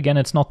 But again,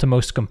 it's not the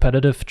most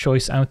competitive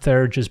choice out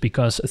there, just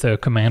because the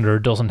commander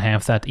doesn't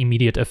have that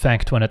immediate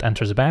effect when it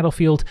enters the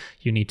battlefield.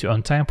 You need to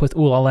untap with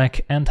Ulalek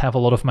and have a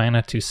lot of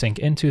mana to sink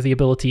into the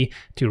ability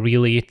to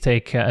really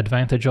take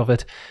advantage of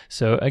it.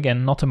 So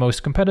again, not the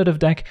most competitive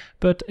deck,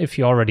 but if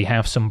you already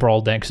have some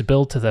Brawl decks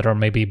built that are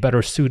maybe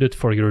better suited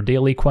for your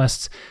daily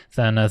quests,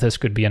 then this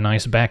could be a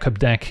nice backup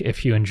deck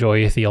if you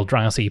enjoy the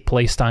Eldrazi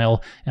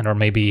playstyle and are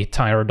maybe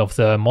tired of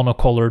the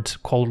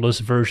monocolored, colorless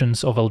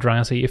versions of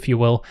Eldrazi, if you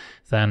will.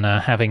 Then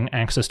having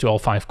access to all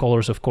 5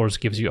 colors, of course,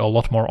 gives you a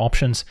lot more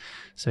options.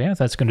 So yeah,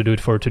 that's going to do it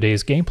for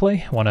today's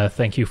gameplay. I want to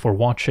thank you for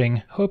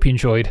watching, hope you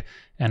enjoyed,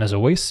 and as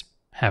always,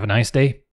 have a nice day.